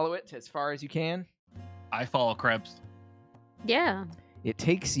follow it as far as you can. I follow Krebs. Yeah. It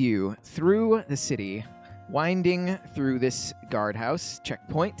takes you through the city, winding through this guardhouse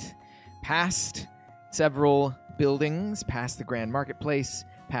checkpoint, past several buildings, past the Grand Marketplace,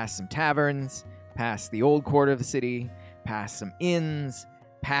 past some taverns, past the old quarter of the city, past some inns,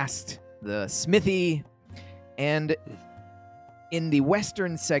 past the smithy, and in the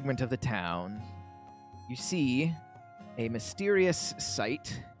western segment of the town, you see a mysterious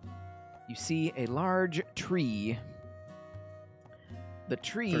sight. You see a large tree. The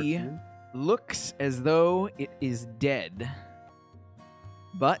tree looks as though it is dead,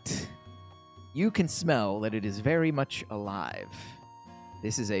 but you can smell that it is very much alive.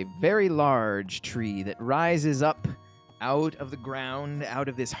 This is a very large tree that rises up out of the ground, out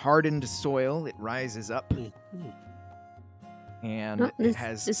of this hardened soil. It rises up. And it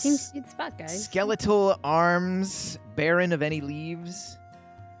has this seems to be the spot, guys. skeletal arms, barren of any leaves.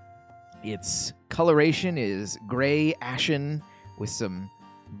 Its coloration is gray ashen with some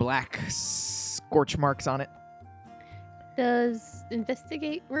black scorch marks on it. Does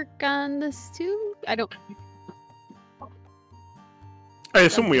investigate work on this too? I don't. I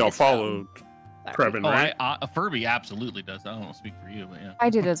assume we all Yes, followed Sorry. Krebin, Oh, right? Furby absolutely does. I don't want to speak for you, but yeah.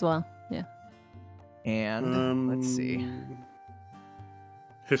 I did as well. Yeah. And let's see.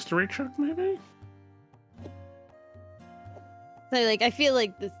 History check, maybe? So, I feel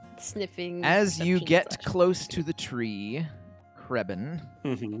like this sniffing. As you perception get slash- close to the tree, Krebin,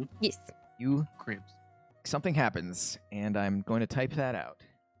 Mm-hmm. Yes. Krebs. something happens, and I'm going to type that out.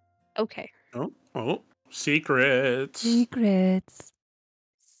 Okay. Oh, secrets. Secrets.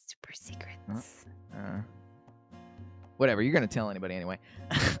 Super secrets. Whatever, you're going to tell anybody anyway.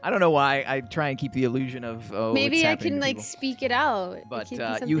 I don't know why I try and keep the illusion of Maybe it's I happening can to people. speak it out. It But could be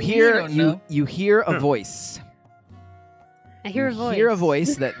you something hear don't know. you hear a Hmm. voice. I hear a You voice. hear a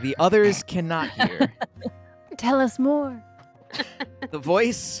voice that the others cannot hear. Tell us more. The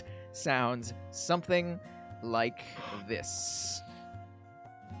voice sounds something like this.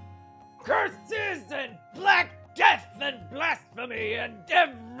 Curses and black death and blasphemy and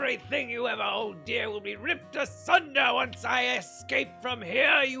everything you ever hold dear will be ripped asunder once I escape from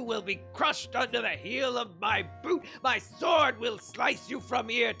here. You will be crushed under the heel of my boot. My sword will slice you from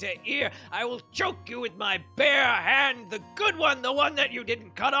ear to ear. I will choke you with my bare hand, the good one, the one that you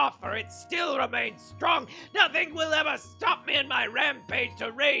didn't cut off, for it still remains strong. Nothing will ever stop me in my rampage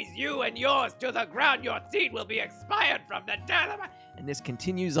to raise you and yours to the ground. Your seed will be expired from the death of my... And this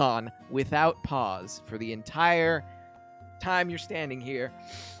continues on without pause for the entire time you're standing here.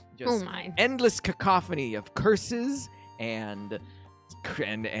 Just Oh my. endless cacophony of curses and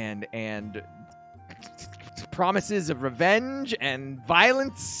promises of revenge and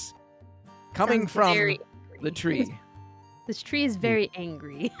violence coming Sounds from very the tree. This tree is very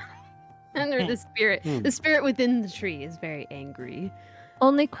angry. Under the spirit. Hmm. The spirit within the tree is very angry.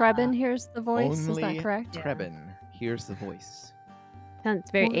 Only Krebin hears the voice. Is Only that correct? Krebin hears the voice.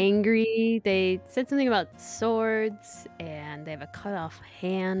 Sounds very Well- angry. They said something about swords, and they have a cut off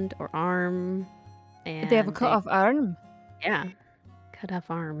hand or arm. And They have a cut off arm. Yeah. Cut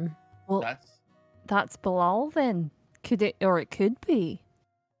off arm. Well, that's Bilal then. Could it, or it could be.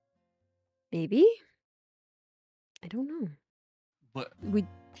 Maybe? I don't know. But We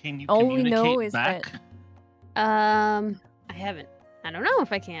can you all we know communicate is back? that I haven't. I don't know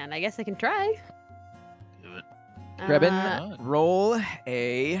if I can. I guess I can try. Do it. Krebin, Uh, roll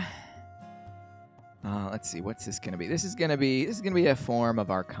a. Let's see. What's this gonna be? This is gonna be a form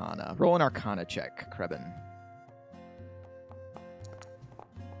of Arcana. Roll an Arcana check, Krebin.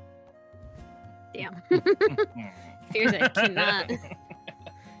 Damn. Fears I cannot.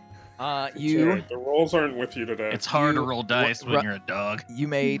 You Sorry, the rolls aren't with you today. It's hard to You- roll dice ru- when you're a dog. you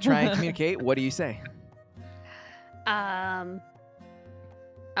may try and communicate. What do you say?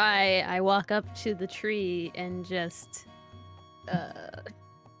 I walk up to the tree and just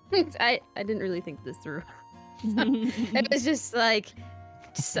I didn't really think this through. It was just like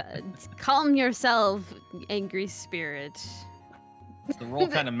calm yourself, angry spirit. The roll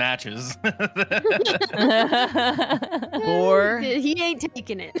kind of matches. For He ain't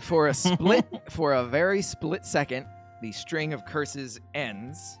taking it. for a very split second, the string of curses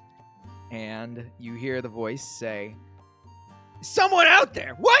ends, and you hear the voice say, Someone out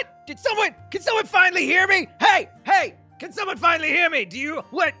there! What? Can someone finally hear me? Hey! Can someone finally hear me? Do you,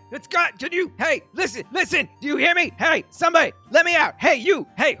 what? Can you, hey, listen, do you hear me? Hey, somebody, let me out. Hey, you,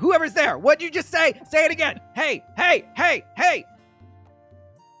 hey, whoever's there, what'd you just say? Say it again. Hey.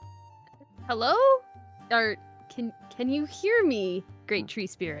 Hello? Or can you hear me, great tree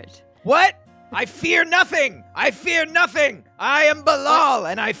spirit? What? I fear nothing. I am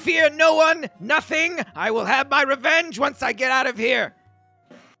Balal, and I fear no one, nothing. I will have my revenge once I get out of here.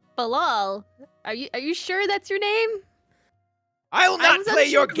 Balal, are you sure that's your name? I will not was play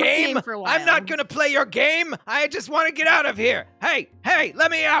your unsure of your game. name for a I'm not while. gonna play your game. I just want to get out of here. Hey, let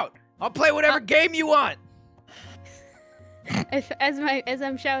me out. I'll play whatever game you want. As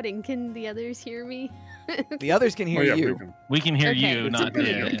I'm shouting, can the others hear me? the others can hear Oh, yeah, you. We can hear Okay. you, not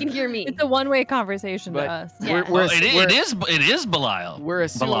Okay, yeah. you can hear me. it's a one-way conversation But to us. Yeah. We're, Well, it is Belial. We're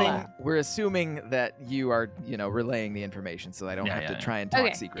assuming Balal. we're assuming that you are, relaying the information, so I don't have to try and talk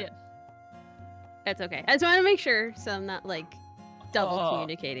Okay, secret. That's okay. I just want to make sure so I'm not like double Oh.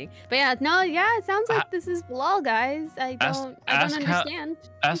 communicating. But it sounds like this is Balal, guys. I Ask- don't ask how- understand.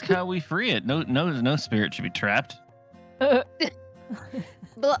 Ask how we free it. No spirit should be trapped.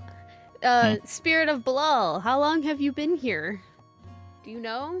 Spirit of Balal, how long have you been here? Do you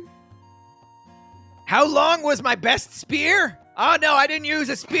know? How long was my best spear? Oh no, I didn't use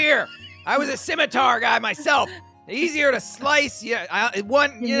a spear. I was a scimitar guy myself. Easier to slice. Yeah,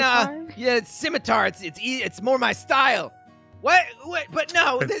 it's scimitar. It's more my style. What? But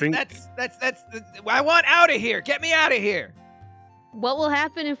no, I think- that's. I want out of here. Get me out of here. What will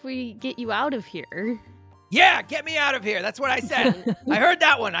happen if we get you out of here? Yeah, get me out of here. That's what I said. I heard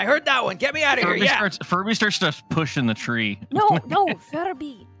that one. Get me out of here. Yeah. Furby starts to push in the tree. No,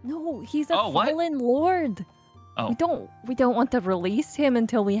 Furby. No, he's a Oh, what? fallen lord. Oh. We don't want to release him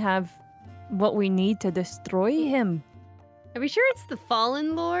until we have what we need to destroy him. Are we sure it's the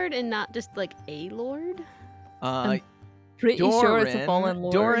fallen lord and not just like a lord? Pretty sure it's a fallen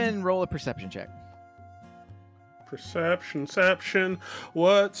lord. Doran, roll a perception check. Perception.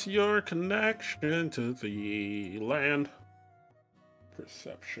 What's your connection to the land?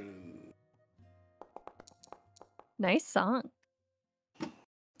 Perception. Nice song.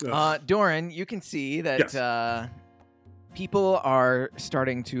 Doran, you can see that Yes. people are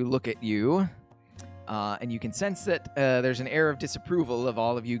starting to look at you, and you can sense that there's an air of disapproval of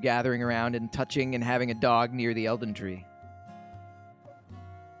all of you gathering around and touching and having a dog near the Elden Tree.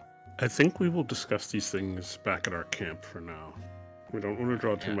 I think we will discuss these things back at our camp for now. We don't want to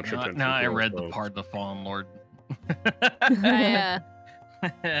draw too much attention. Now I to read the ourselves. part of the fallen lord.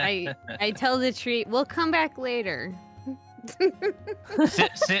 I tell the tree, we'll come back later.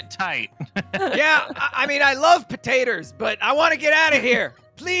 sit tight. Yeah. I mean, I love potatoes, but I want to get out of here.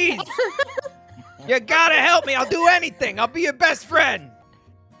 Please. You gotta help me. I'll do anything. I'll be your best friend.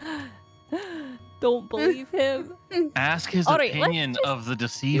 Don't believe him. Ask his All right, let's opinion of the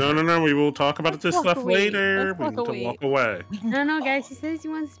deceiver. No. We will talk about this Let's stuff walk away. later. Let's We walk need to away. walk away. No, guys, he says he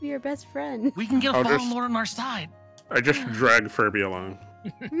wants to be our best friend. We can get a I'll fallen just- lord on our side. I just dragged Furby along.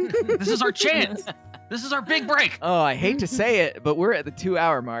 This is our chance. This is our big break. Oh, I hate to say it, but we're at the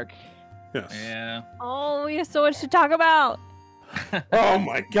 2-hour mark. Yes. Yeah. Oh, we have so much to talk about. Oh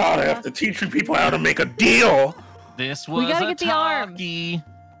my god, I have to teach you people how to make a deal. This was gotta a get the arm. talkie.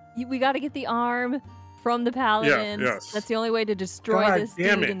 We got to get the arm from the paladins. yes. That's the only way to destroy God this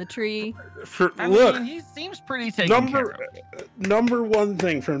damn dude it. in the tree. Look, mean, he seems pretty taken care number one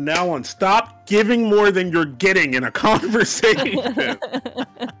thing from now on: stop giving more than you're getting in a conversation.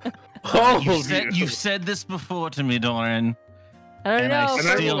 All of. You've said this before to me, Doran, I don't and know. I And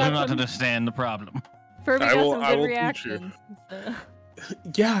still do got not understand the problem. Furby I got will- some I good will teach you. reactions. So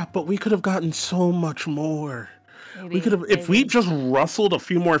Yeah, but we could have gotten so much more. maybe, We could have, if we maybe. just rustled a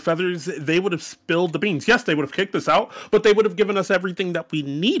few more feathers, they would have spilled the beans. Yes, they would have kicked us out, but they would have given us everything that we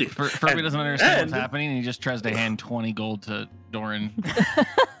needed. Furby And doesn't understand what's then- happening, and he just tries to hand 20 gold to Doran.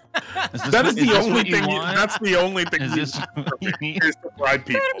 That is the only thing. Want? That's the only thing. Is this what you need? Is to bribe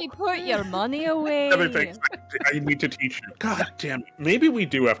people. Furby, put your money away. Other things I need to teach you. God damn it. Maybe we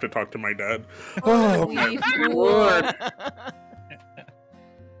do have to talk to my dad. Oh, my we Lord.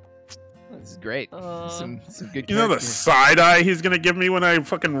 This is great. Some good. You know the character. side eye he's gonna give me when I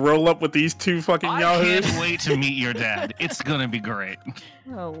fucking roll up with these two fucking I yahoos? can't wait to meet your dad. It's gonna be great.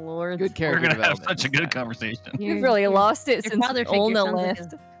 Oh Lord. Good We're character gonna have development. such a good conversation. You've really lost it Your since father figure Olna sounds like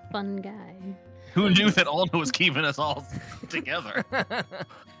left. a fun guy. Who knew that Aldo was keeping us all together?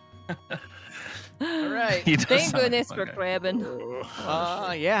 All right. He does Thank sound like a goodness fun for guy. crabbing.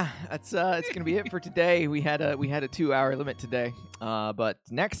 Yeah, that's it's gonna be it for today. We had a 2-hour limit today. But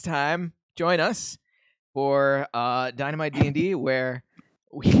next time, join us for Dynamite D&D, where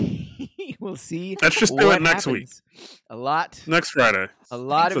we will see. Let's just do what it next week. happens. A lot Next Friday. of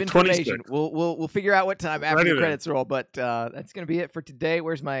So information. 26. We'll figure out what time after Ready the to- credits roll. But that's gonna be it for today.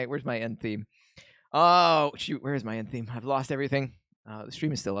 Where's my end theme? Oh shoot, where is my end theme? I've lost everything. The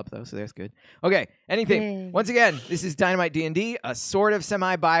stream is still up though, so that's good. Okay, anything. Yay. Once again, this is Dynamite D&D, a sort of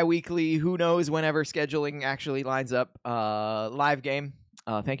semi-bi-weekly, who knows whenever scheduling actually lines up, live game.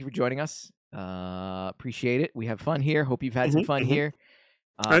 Thank you for joining us. Appreciate it. We have fun here. Hope you've had some Mhm, fun mhm. here.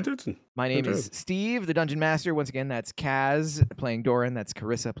 I did. My name is did. Steve, the Dungeon Master. Once again, that's Kaz playing Doran. That's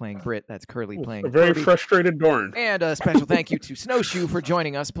Carissa playing Britt. That's Curly playing A very Furby. frustrated Dorn. And a special thank you to Snowshoe for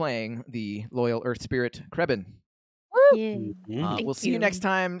joining us playing the loyal Earth Spirit, Krebin. Yay. Mhm. We'll see you you. next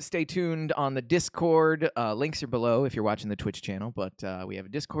time. Stay tuned on the Discord. Links are below if you're watching the Twitch channel, but we have a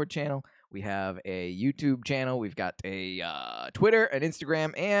Discord channel. We have a YouTube channel. We've got a Twitter, an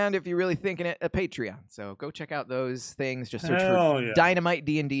Instagram, and if you're really thinking it, a Patreon. So go check out those things. Just search Hell for yeah. Dynamite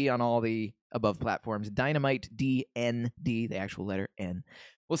D&D on all the above platforms. Dynamite DND, the actual letter N.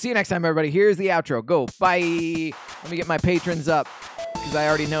 We'll see you next time, everybody. Here's the outro. Go. Bye. Let me get my patrons up because I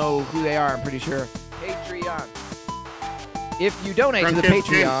already know who they are, I'm pretty sure. Patreon. If you donate to the Drunk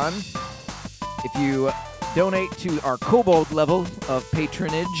Patreon, if you donate to our Kobold level of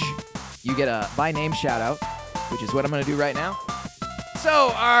patronage, you get a by name shout out, which is what I'm going to do right now.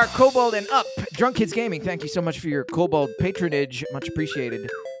 So, our Kobold and Up, Drunk Kids Gaming, thank you so much for your Kobold patronage. Much appreciated.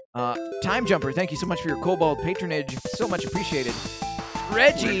 Time Jumper, thank you so much for your Kobold patronage. So much appreciated.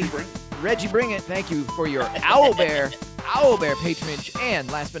 Reggie Bring It, thank you for your Owlbear patronage. And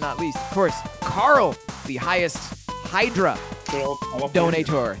last but not least, of course, Carl, the highest Hydra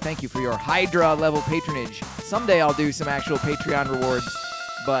donator. Thank you for your Hydra level patronage. Someday I'll do some actual Patreon rewards,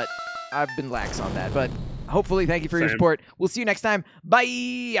 but I've been lax on that. But hopefully, thank you for your Same. support. We'll see you next time.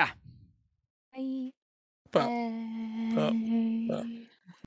 Bye. Bye. Pop, Bye. pop, pop.